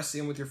 press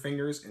in with your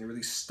fingers, and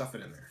really stuff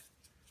it in there.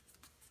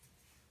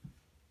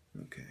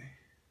 Okay.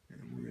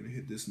 And we're going to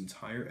hit this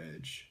entire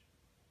edge.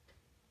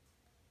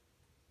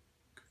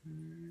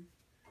 Okay.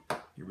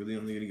 You're really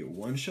only going to get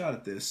one shot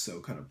at this,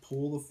 so kind of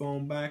pull the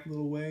foam back a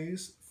little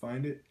ways,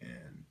 find it,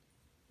 and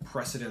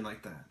press it in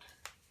like that.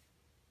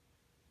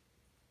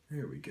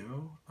 There we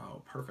go.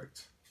 Oh,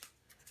 perfect.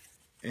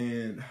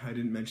 And I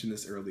didn't mention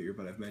this earlier,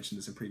 but I've mentioned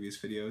this in previous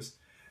videos.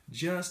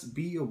 Just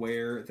be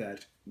aware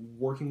that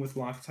working with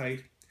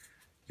Loctite,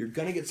 you're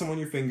going to get some on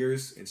your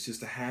fingers. It's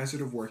just a hazard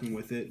of working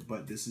with it,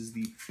 but this is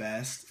the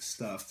best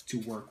stuff to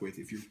work with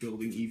if you're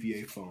building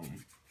EVA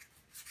foam.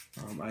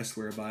 I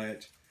swear by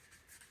it.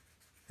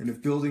 And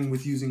if building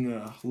with using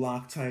a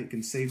Loctite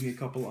can save me a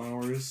couple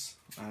hours,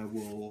 I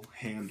will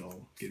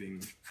handle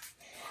getting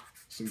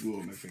some glue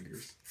on my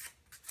fingers.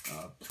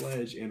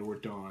 Pledge and or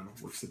Dawn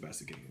works the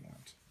best at getting it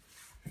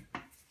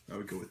out. I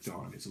would go with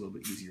Dawn. It's a little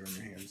bit easier on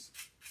your hands.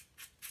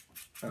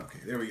 Okay,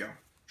 there we go.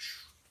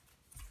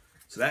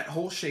 So that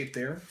whole shape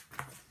there,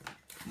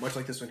 much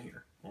like this one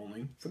here,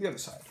 only for the other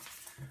side.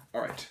 All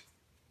right.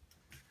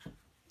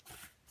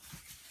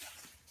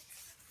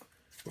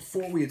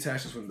 Before we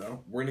attach this one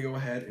though, we're gonna go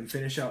ahead and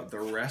finish out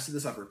the rest of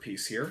this upper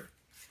piece here.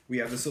 We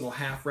have this little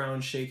half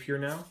round shape here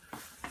now.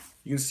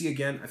 You can see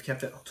again, I've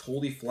kept it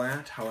totally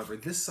flat. However,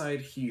 this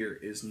side here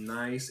is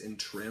nice and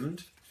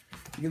trimmed.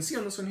 You can see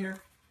on this one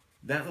here,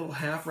 that little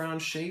half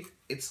round shape,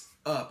 it's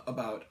up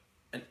about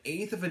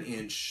 1/8 of an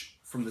inch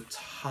from the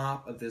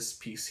top of this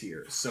piece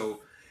here.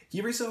 So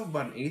give yourself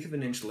about 1/8 of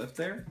an inch lift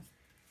there,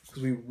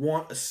 because we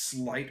want a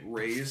slight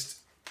raised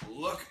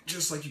look,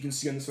 just like you can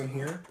see on this one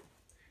here.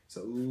 It's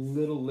a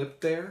little lip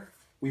there.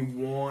 We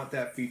want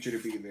that feature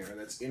to be there.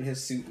 That's in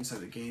his suit inside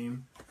the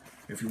game.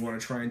 If you want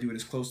to try and do it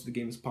as close to the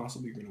game as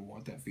possible, you're going to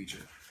want that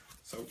feature.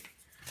 So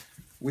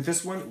with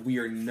this one,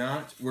 we're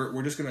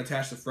just going to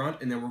attach the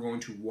front, and then we're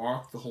going to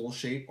walk the whole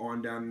shape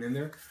on down and in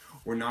there.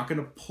 We're not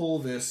going to pull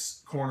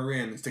this corner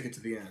in and stick it to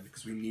the end,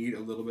 because we need a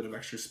little bit of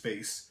extra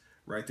space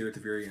right there at the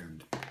very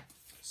end.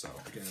 So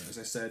again, as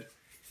I said,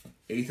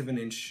 1/8 of an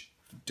inch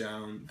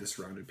down this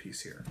rounded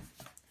piece here.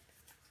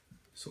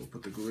 So we'll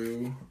put the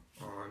glue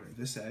on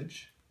this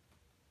edge.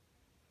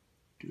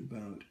 Do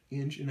about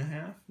 1.5 inches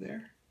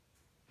there.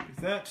 Like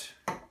that.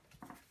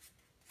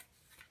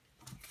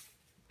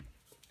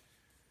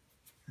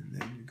 And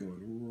then you're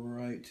going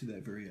right to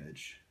that very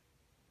edge.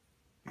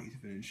 1/8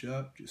 of an inch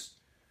up, just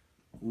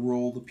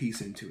roll the piece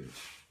into it.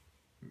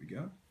 There we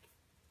go.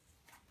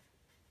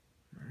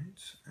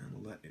 Alright,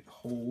 and let it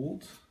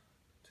hold.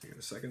 Take it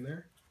a second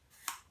there.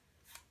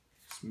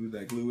 Smooth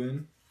that glue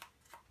in.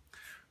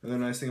 Another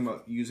nice thing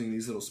about using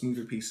these little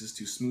smoother pieces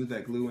to smooth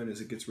that glue in is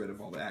it gets rid of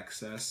all the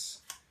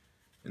excess.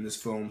 And this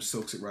foam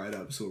soaks it right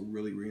up, so it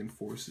really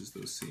reinforces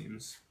those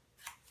seams.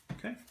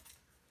 Okay,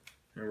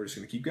 now we're just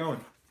going to keep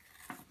going.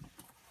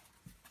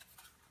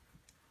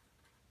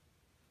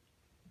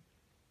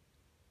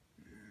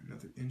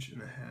 Another 1.5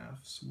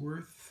 inches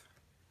worth.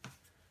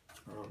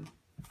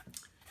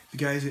 If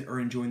you guys are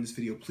enjoying this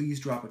video, please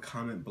drop a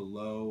comment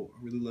below. I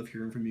really love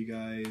hearing from you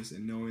guys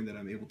and knowing that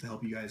I'm able to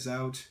help you guys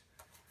out.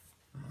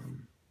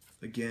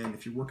 Again,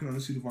 if you're working on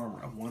a suit of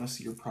armor, I want to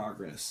see your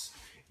progress.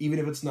 Even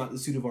if it's not the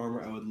suit of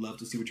armor, I would love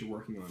to see what you're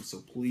working on. So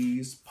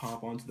please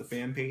pop onto the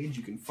fan page.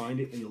 You can find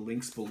it in the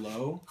links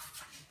below.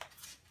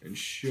 And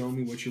show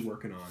me what you're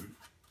working on.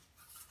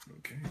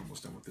 Okay,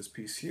 almost done with this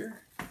piece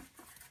here.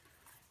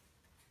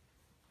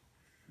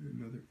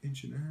 Another 1.5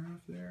 inches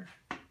there.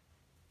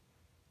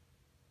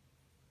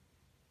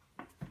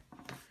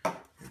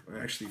 I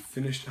actually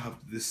finished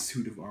up this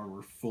suit of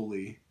armor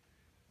fully.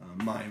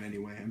 Mine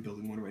anyway. I'm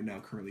building one right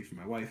now currently for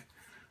my wife.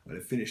 But I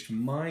finished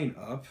mine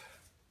up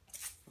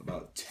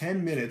about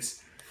 10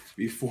 minutes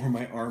before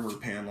my armor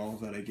panel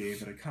that I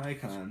gave at a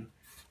KaiCon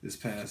this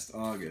past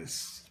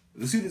August.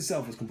 The suit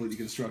itself was completely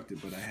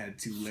constructed, but I had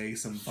to lay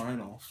some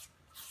vinyl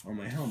on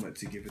my helmet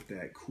to give it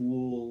that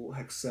cool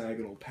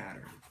hexagonal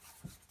pattern.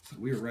 So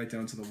we were right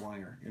down to the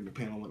wire, and the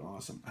panel went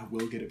awesome. I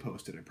will get it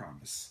posted, I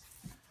promise.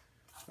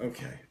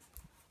 Okay.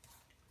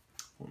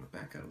 Pulling it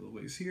back out a little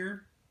ways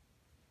here.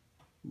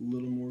 A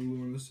little more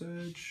glue on this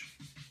edge.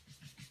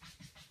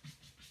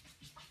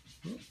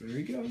 Oh, there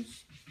he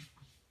goes.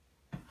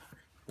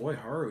 Boy,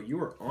 Haru,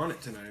 you are on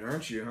it tonight,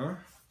 aren't you, huh?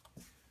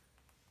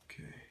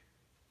 Okay.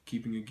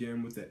 Keeping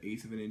again with that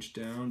 1/8 of an inch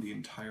down the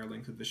entire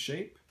length of the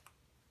shape.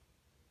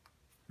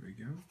 There we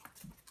go.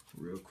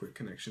 Real quick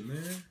connection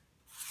there.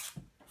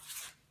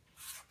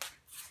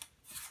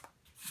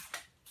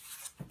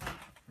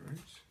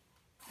 Alright.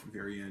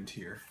 Very end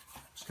here.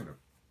 Just kind of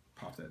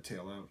pop that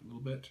tail out a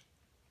little bit.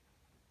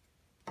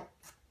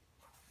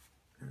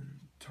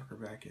 And tuck her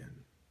back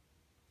in.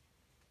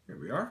 There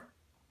we are.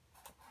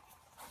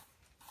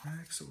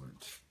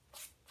 Excellent.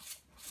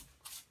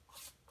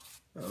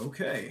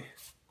 Okay.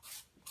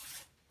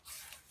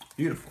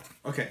 Beautiful.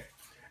 Okay.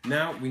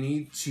 Now we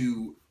need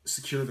to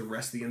secure the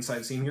rest of the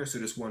inside seam here. So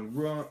just run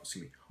one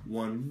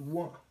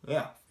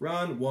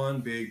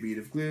big bead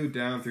of glue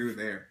down through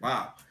there.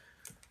 Wow.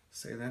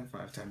 Say that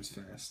 5 times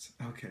fast.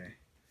 Okay.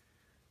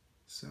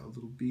 So a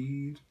little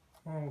bead.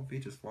 Oh, we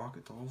just walk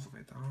it all the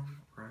way down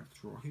right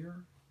through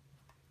here.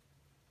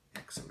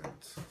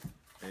 Excellent.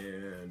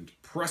 And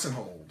press and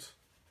hold.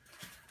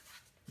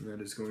 And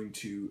that is going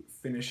to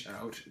finish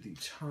out the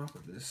top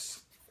of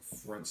this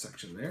front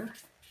section there.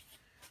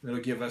 That'll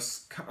give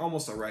us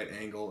almost a right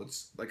angle.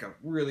 It's like a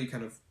really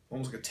kind of,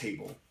 almost like a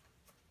table,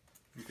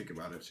 if you think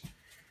about it,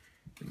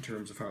 in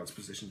terms of how it's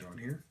positioned on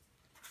here.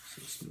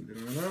 So smooth it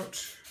on out.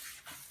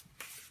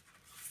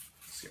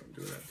 See how I'm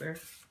doing that there.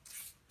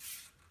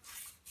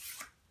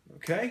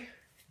 Okay.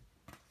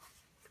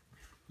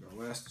 The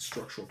last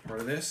structural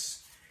part of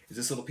this is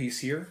this little piece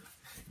here.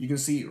 You can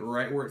see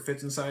right where it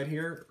fits inside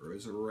here, or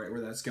is it right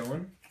where that's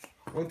going?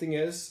 One thing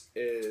is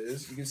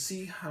you can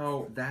see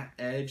how that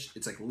edge,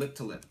 it's like lip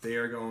to lip. They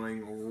are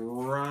going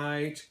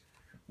right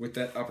with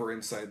that upper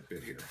inside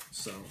bit here.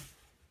 So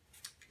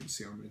you can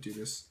see how I'm going to do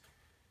this.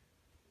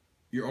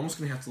 You're almost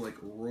going to have to like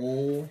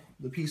roll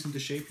the piece into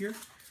shape here.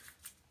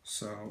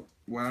 So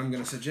what I'm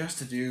going to suggest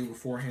to do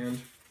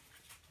beforehand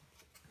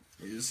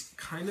is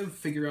kind of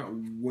figure out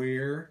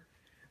where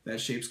that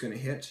shape's going to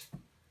hit.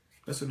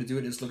 Best way to do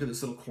it is look at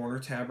this little corner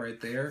tab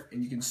right there,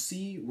 and you can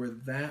see where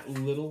that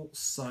little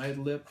side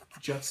lip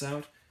juts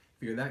out.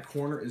 Figure that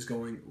corner is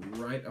going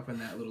right up in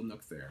that little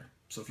nook there.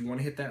 So if you want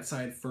to hit that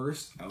side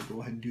first, I'll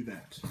go ahead and do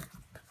that.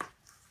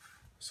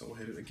 So we'll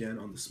hit it again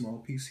on the small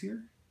piece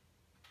here.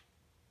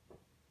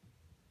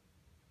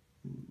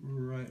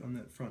 Right on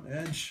that front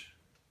edge.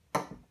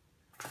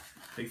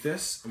 Take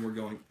this, and we're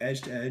going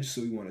edge to edge,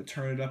 so we want to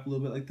turn it up a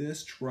little bit like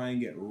this. Try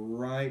and get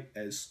right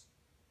as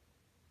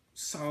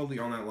solidly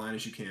on that line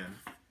as you can.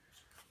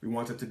 We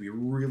want that to be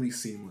really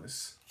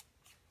seamless.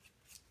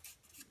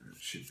 That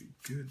should be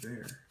good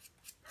there.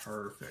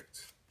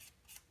 Perfect.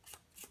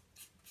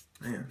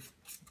 Man,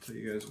 I'll tell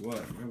you guys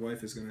what, my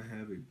wife is going to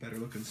have a better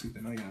looking suit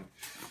than I got.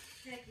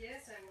 Heck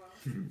yes,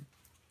 I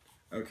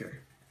will. Okay.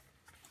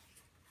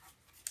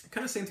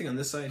 Kind of same thing on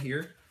this side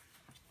here.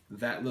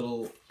 That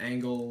little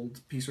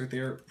angled piece right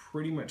there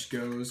pretty much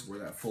goes where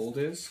that fold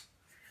is.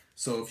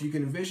 So if you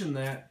can envision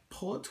that,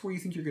 pull it to where you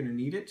think you're going to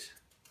need it,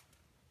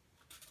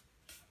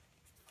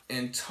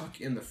 and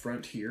tuck in the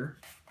front here.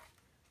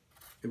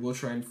 It will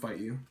try and fight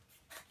you.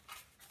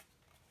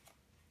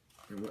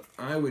 And what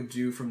I would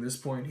do from this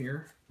point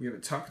here, we have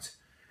it tucked,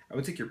 I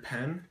would take your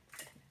pen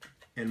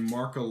and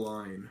mark a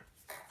line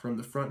from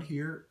the front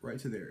here right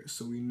to there.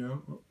 So we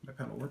know, oh, my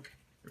pen will work.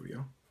 There we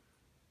go.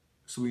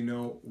 So we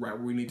know right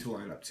where we need to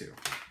line up to.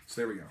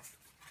 So there we go.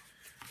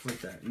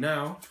 Like that.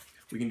 Now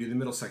we can do the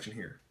middle section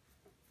here.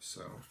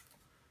 So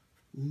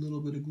a little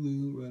bit of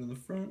glue right on the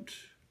front.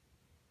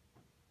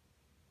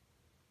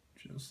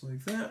 Just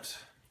like that.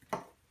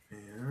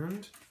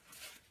 And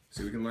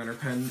so we can line our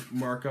pen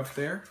mark up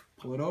there,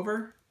 pull it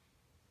over,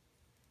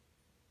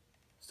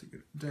 stick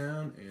it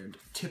down and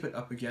tip it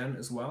up again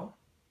as well,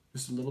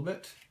 just a little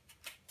bit.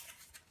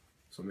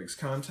 So it makes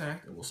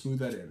contact and we'll smooth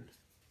that in.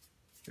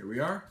 Here we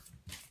are.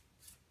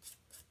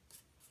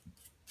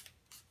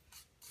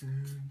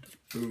 And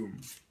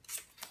boom.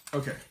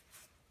 Okay.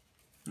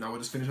 Now we'll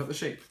just finish up the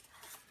shape.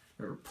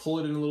 Or pull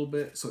it in a little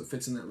bit so it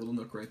fits in that little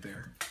nook right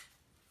there.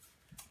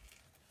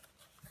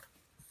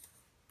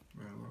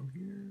 Right along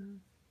here.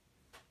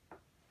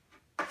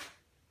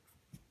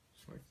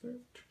 Just like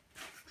that.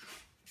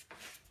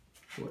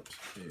 Put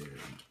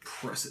and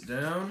press it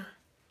down.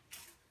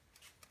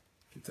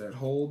 Get that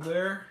hold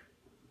there.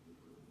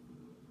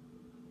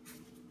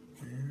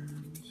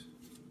 And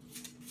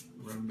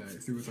run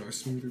back through with our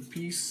smoother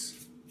piece.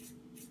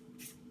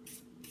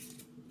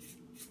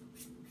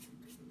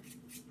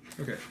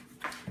 Okay,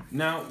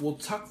 now we'll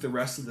tuck the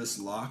rest of this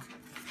lock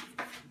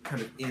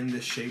kind of in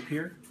this shape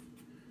here.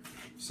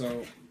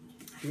 So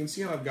you can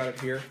see how I've got it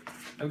here.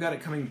 I've got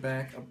it coming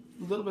back a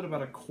little bit,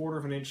 about 1/4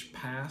 of an inch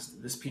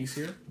past this piece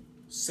here.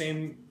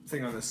 Same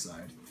thing on this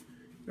side.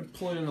 I'm gonna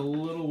pull it in a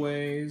little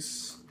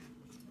ways,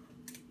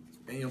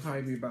 and you'll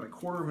probably be about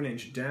 1/4 of an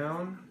inch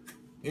down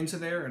into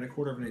there and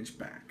 1/4 of an inch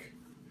back.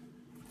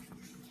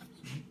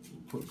 So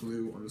we'll put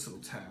glue on this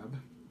little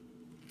tab.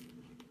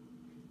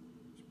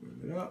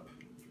 Smooth it up.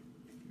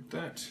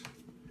 That.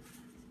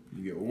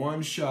 You get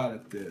one shot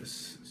at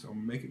this, so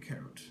make it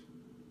count.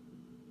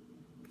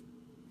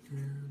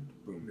 And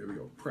boom, there we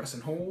go. Press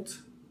and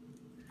hold.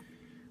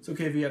 It's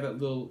okay if you have that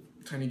little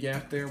tiny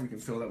gap there, we can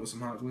fill that with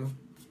some hot glue.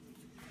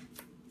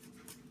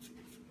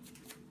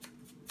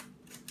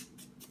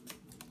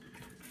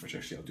 Which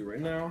actually I'll do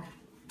right now.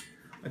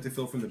 I like to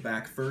fill from the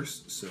back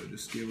first, so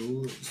just give a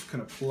little, just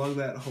kind of plug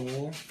that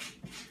hole.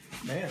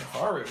 Man,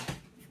 Haru.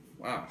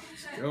 Wow,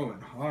 it's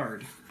going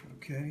hard.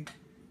 Okay.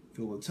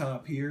 Fill the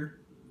top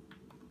here,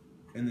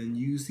 and then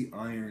use the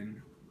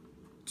iron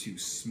to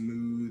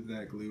smooth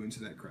that glue into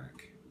that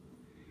crack.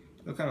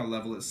 It'll kind of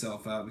level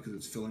itself out because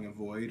it's filling a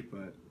void,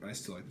 but I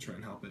still like to try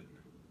and help it.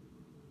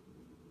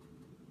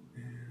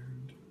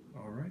 And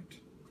all right,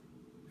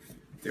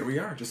 there we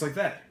are, just like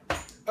that.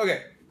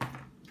 Okay,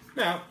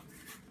 now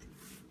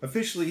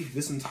officially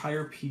this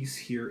entire piece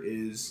here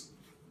is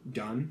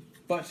done,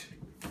 but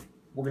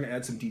we're going to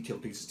add some detail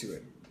pieces to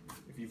it.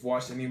 If you've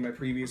watched any of my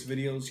previous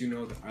videos, you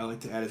know that I like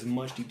to add as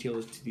much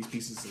detail to these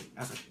pieces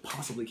as I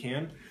possibly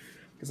can,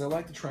 because I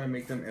like to try and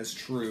make them as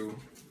true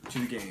to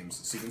the games.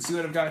 So you can see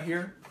what I've got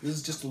here. This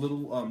is just a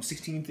little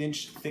 16th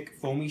inch thick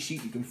foamy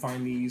sheet. You can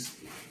find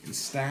these in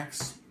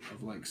stacks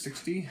of like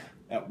 60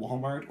 at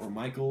Walmart or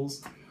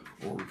Michael's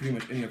or pretty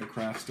much any other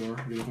craft store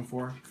you're looking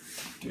for.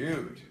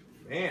 Dude,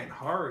 man,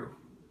 Haru,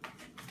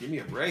 give me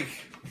a break.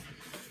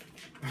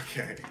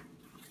 Okay,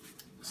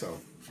 so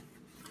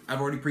I've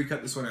already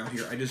pre-cut this one out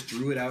here. I just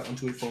drew it out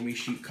onto a foamy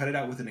sheet, cut it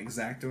out with an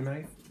X-Acto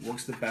knife.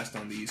 Works the best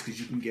on these because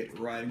you can get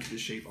right into the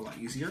shape a lot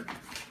easier.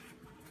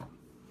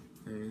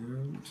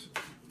 And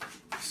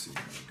let's see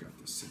how I've got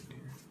this sitting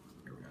here.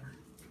 Here we are.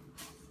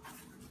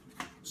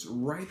 So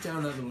right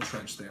down that little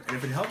trench there. And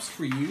if it helps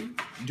for you,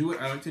 do what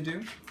I like to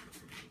do.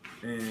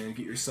 And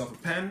get yourself a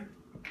pen.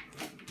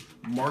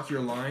 Mark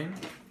your line.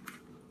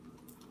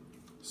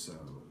 So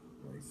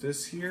like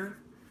this here.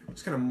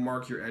 Just kind of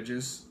mark your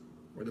edges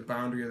where the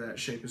boundary of that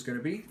shape is going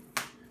to be.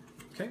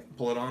 Okay,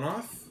 pull it on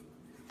off.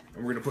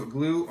 And we're going to put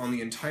glue on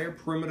the entire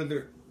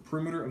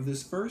perimeter of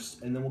this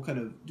first, and then we'll kind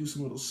of do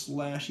some little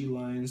slashy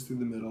lines through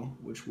the middle,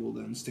 which will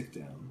then stick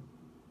down.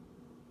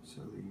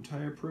 So the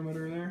entire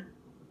perimeter there.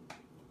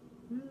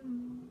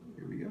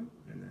 Here we go.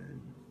 And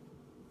then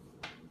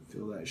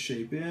fill that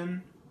shape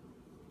in.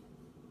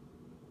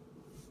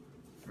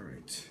 All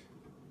right.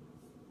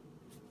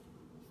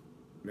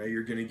 Now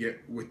you're going to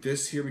get, with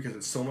this here, because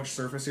it's so much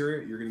surface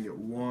area, you're going to get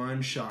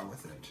one shot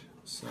with it.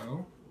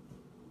 So,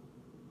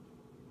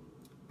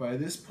 by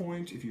this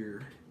point, if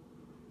you're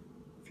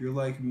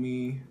like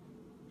me,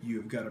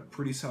 you've got a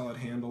pretty solid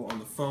handle on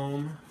the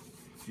foam.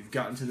 You've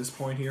gotten to this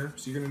point here,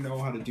 so you're going to know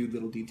how to do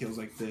little details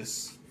like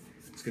this.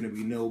 It's going to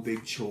be no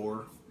big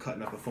chore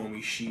cutting up a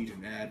foamy sheet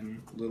and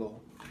adding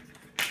little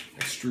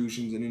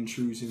extrusions and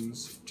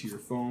intrusions to your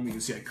foam. You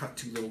can see I cut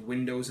 2 little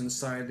windows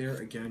inside there,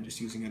 again,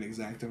 just using an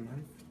X-Acto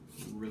knife.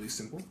 Really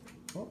simple.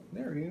 Oh,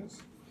 there he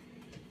is.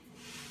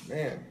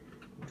 Man,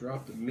 you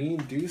dropped a mean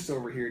deuce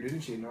over here,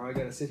 didn't you? Now I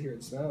gotta sit here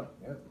and smell it.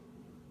 Yep.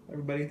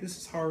 everybody. This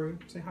is Haru.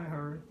 Say hi,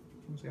 Haru.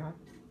 Can you say hi?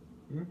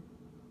 Hmm?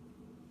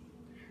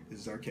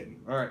 This is our kitten.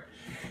 All right.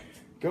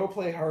 Go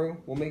play, Haru.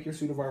 We'll make your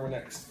suit of armor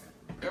next.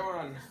 Go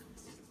on.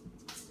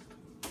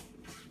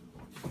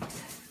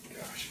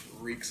 Gosh, it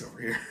reeks over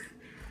here.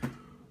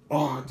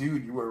 Oh,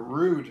 dude, you were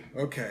rude.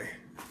 Okay.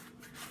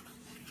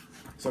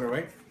 So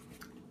anyway,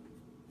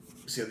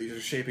 see how these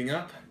are shaping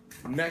up?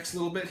 Next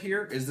little bit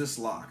here is this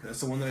lock. That's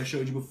the one that I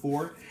showed you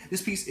before.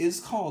 This piece is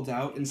called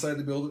out inside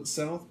the build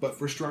itself, but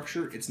for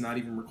structure, it's not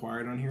even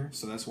required on here,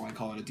 so that's why I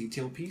call it a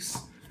detail piece.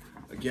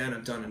 Again,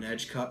 I've done an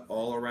edge cut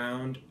all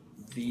around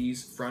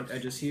these front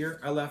edges here.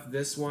 I left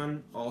this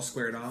one all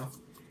squared off,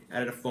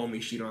 added a foamy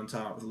sheet on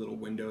top with a little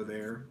window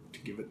there to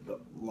give it the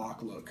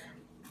lock look.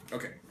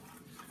 Okay,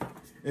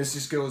 this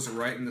just goes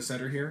right in the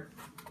center here,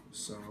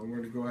 so I'm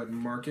going to go ahead and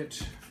mark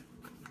it.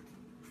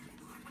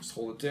 Just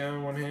hold it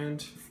down one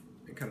hand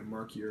and kind of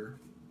mark your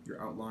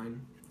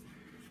outline.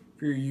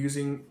 If you're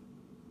using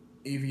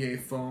EVA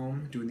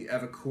Foam, doing the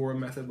EVA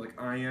method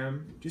like I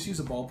am, just use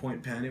a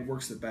ballpoint pen. It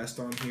works the best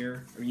on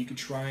here. I mean, you could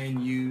try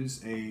and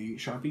use a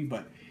Sharpie,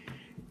 but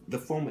the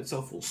foam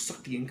itself will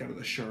suck the ink out of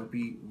the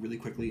Sharpie really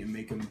quickly and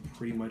make them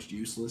pretty much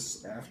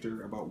useless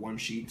after about one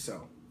sheet.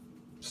 So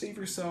save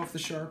yourself the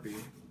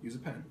Sharpie. Use a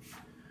pen.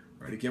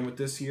 All right, again with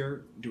this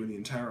here, doing the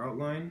entire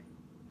outline.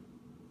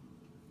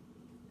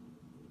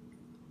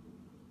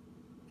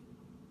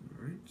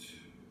 All right.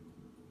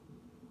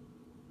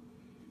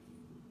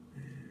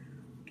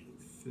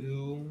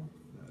 Fill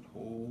that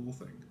whole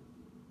thing.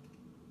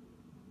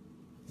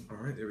 All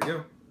right, there we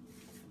go.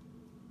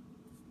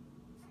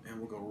 And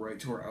we'll go right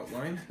to our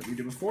outline that we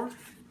did before.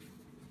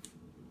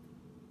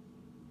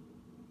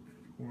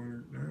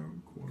 Corner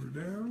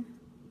down,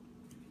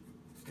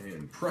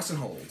 and press and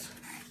hold.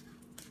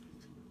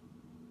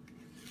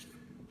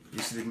 You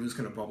see the glue's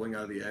kind of bubbling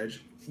out of the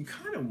edge. You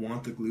kind of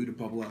want the glue to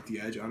bubble out the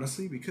edge,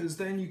 honestly, because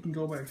then you can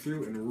go back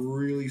through and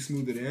really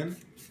smooth it in.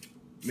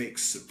 Make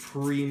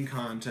supreme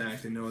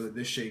contact and know that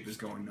this shape is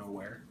going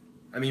nowhere.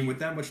 I mean, with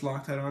that much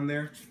Loctite on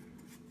there,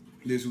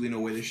 there's really no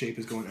way this shape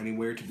is going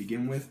anywhere to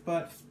begin with,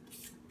 but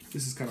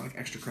this is kind of like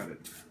extra credit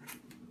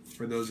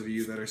for those of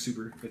you that are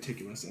super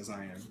meticulous as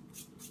I am.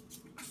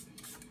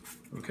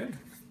 Okay.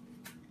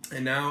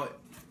 And now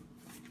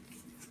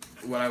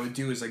what I would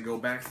do is I go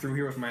back through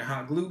here with my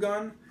hot glue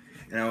gun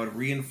and I would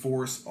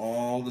reinforce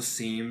all the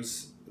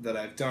seams that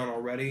I've done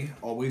already.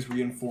 Always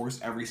reinforce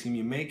every seam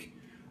you make.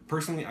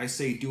 Personally, I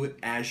say do it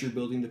as you're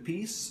building the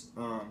piece,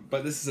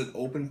 but this is an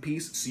open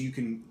piece, so you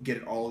can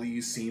get all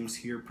these seams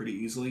here pretty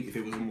easily. If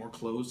it was a more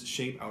closed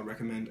shape, I would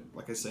recommend,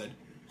 like I said,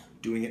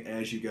 doing it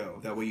as you go.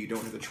 That way you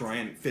don't have to try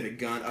and fit a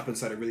gun up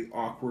inside a really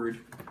awkward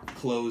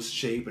closed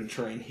shape and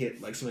try and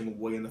hit like something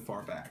way in the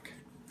far back.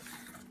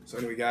 So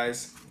anyway,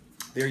 guys,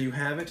 there you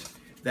have it.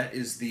 That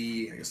is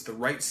the, I guess, the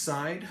right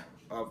side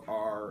of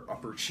our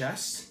upper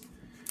chest.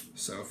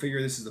 So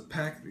figure this is the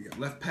pec. You got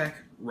left pec,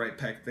 right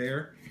pec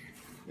there.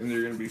 And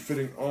they're going to be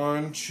fitting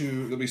on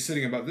to, they'll be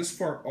sitting about this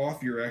far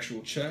off your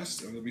actual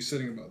chest, and they'll be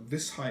sitting about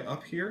this high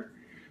up here.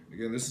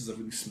 Again, this is a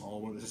really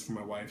small one. This is for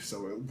my wife,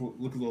 so it will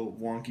look a little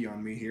wonky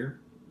on me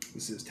here.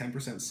 This is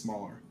 10%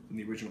 smaller than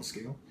the original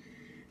scale.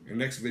 In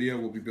the next video,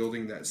 we'll be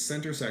building that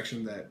center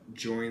section that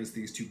joins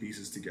these two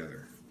pieces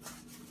together.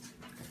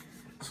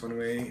 So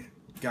anyway,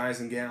 guys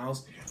and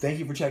gals, thank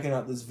you for checking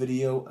out this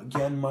video.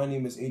 Again, my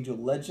name is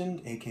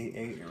Angelegend,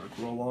 aka Eric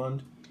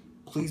Roland.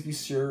 Please be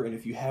sure, and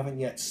if you haven't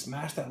yet,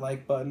 smash that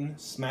like button,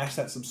 smash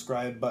that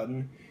subscribe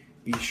button.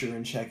 Be sure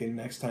and check in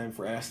next time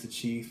for Ask the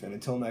Chief, and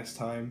until next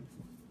time,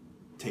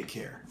 take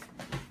care.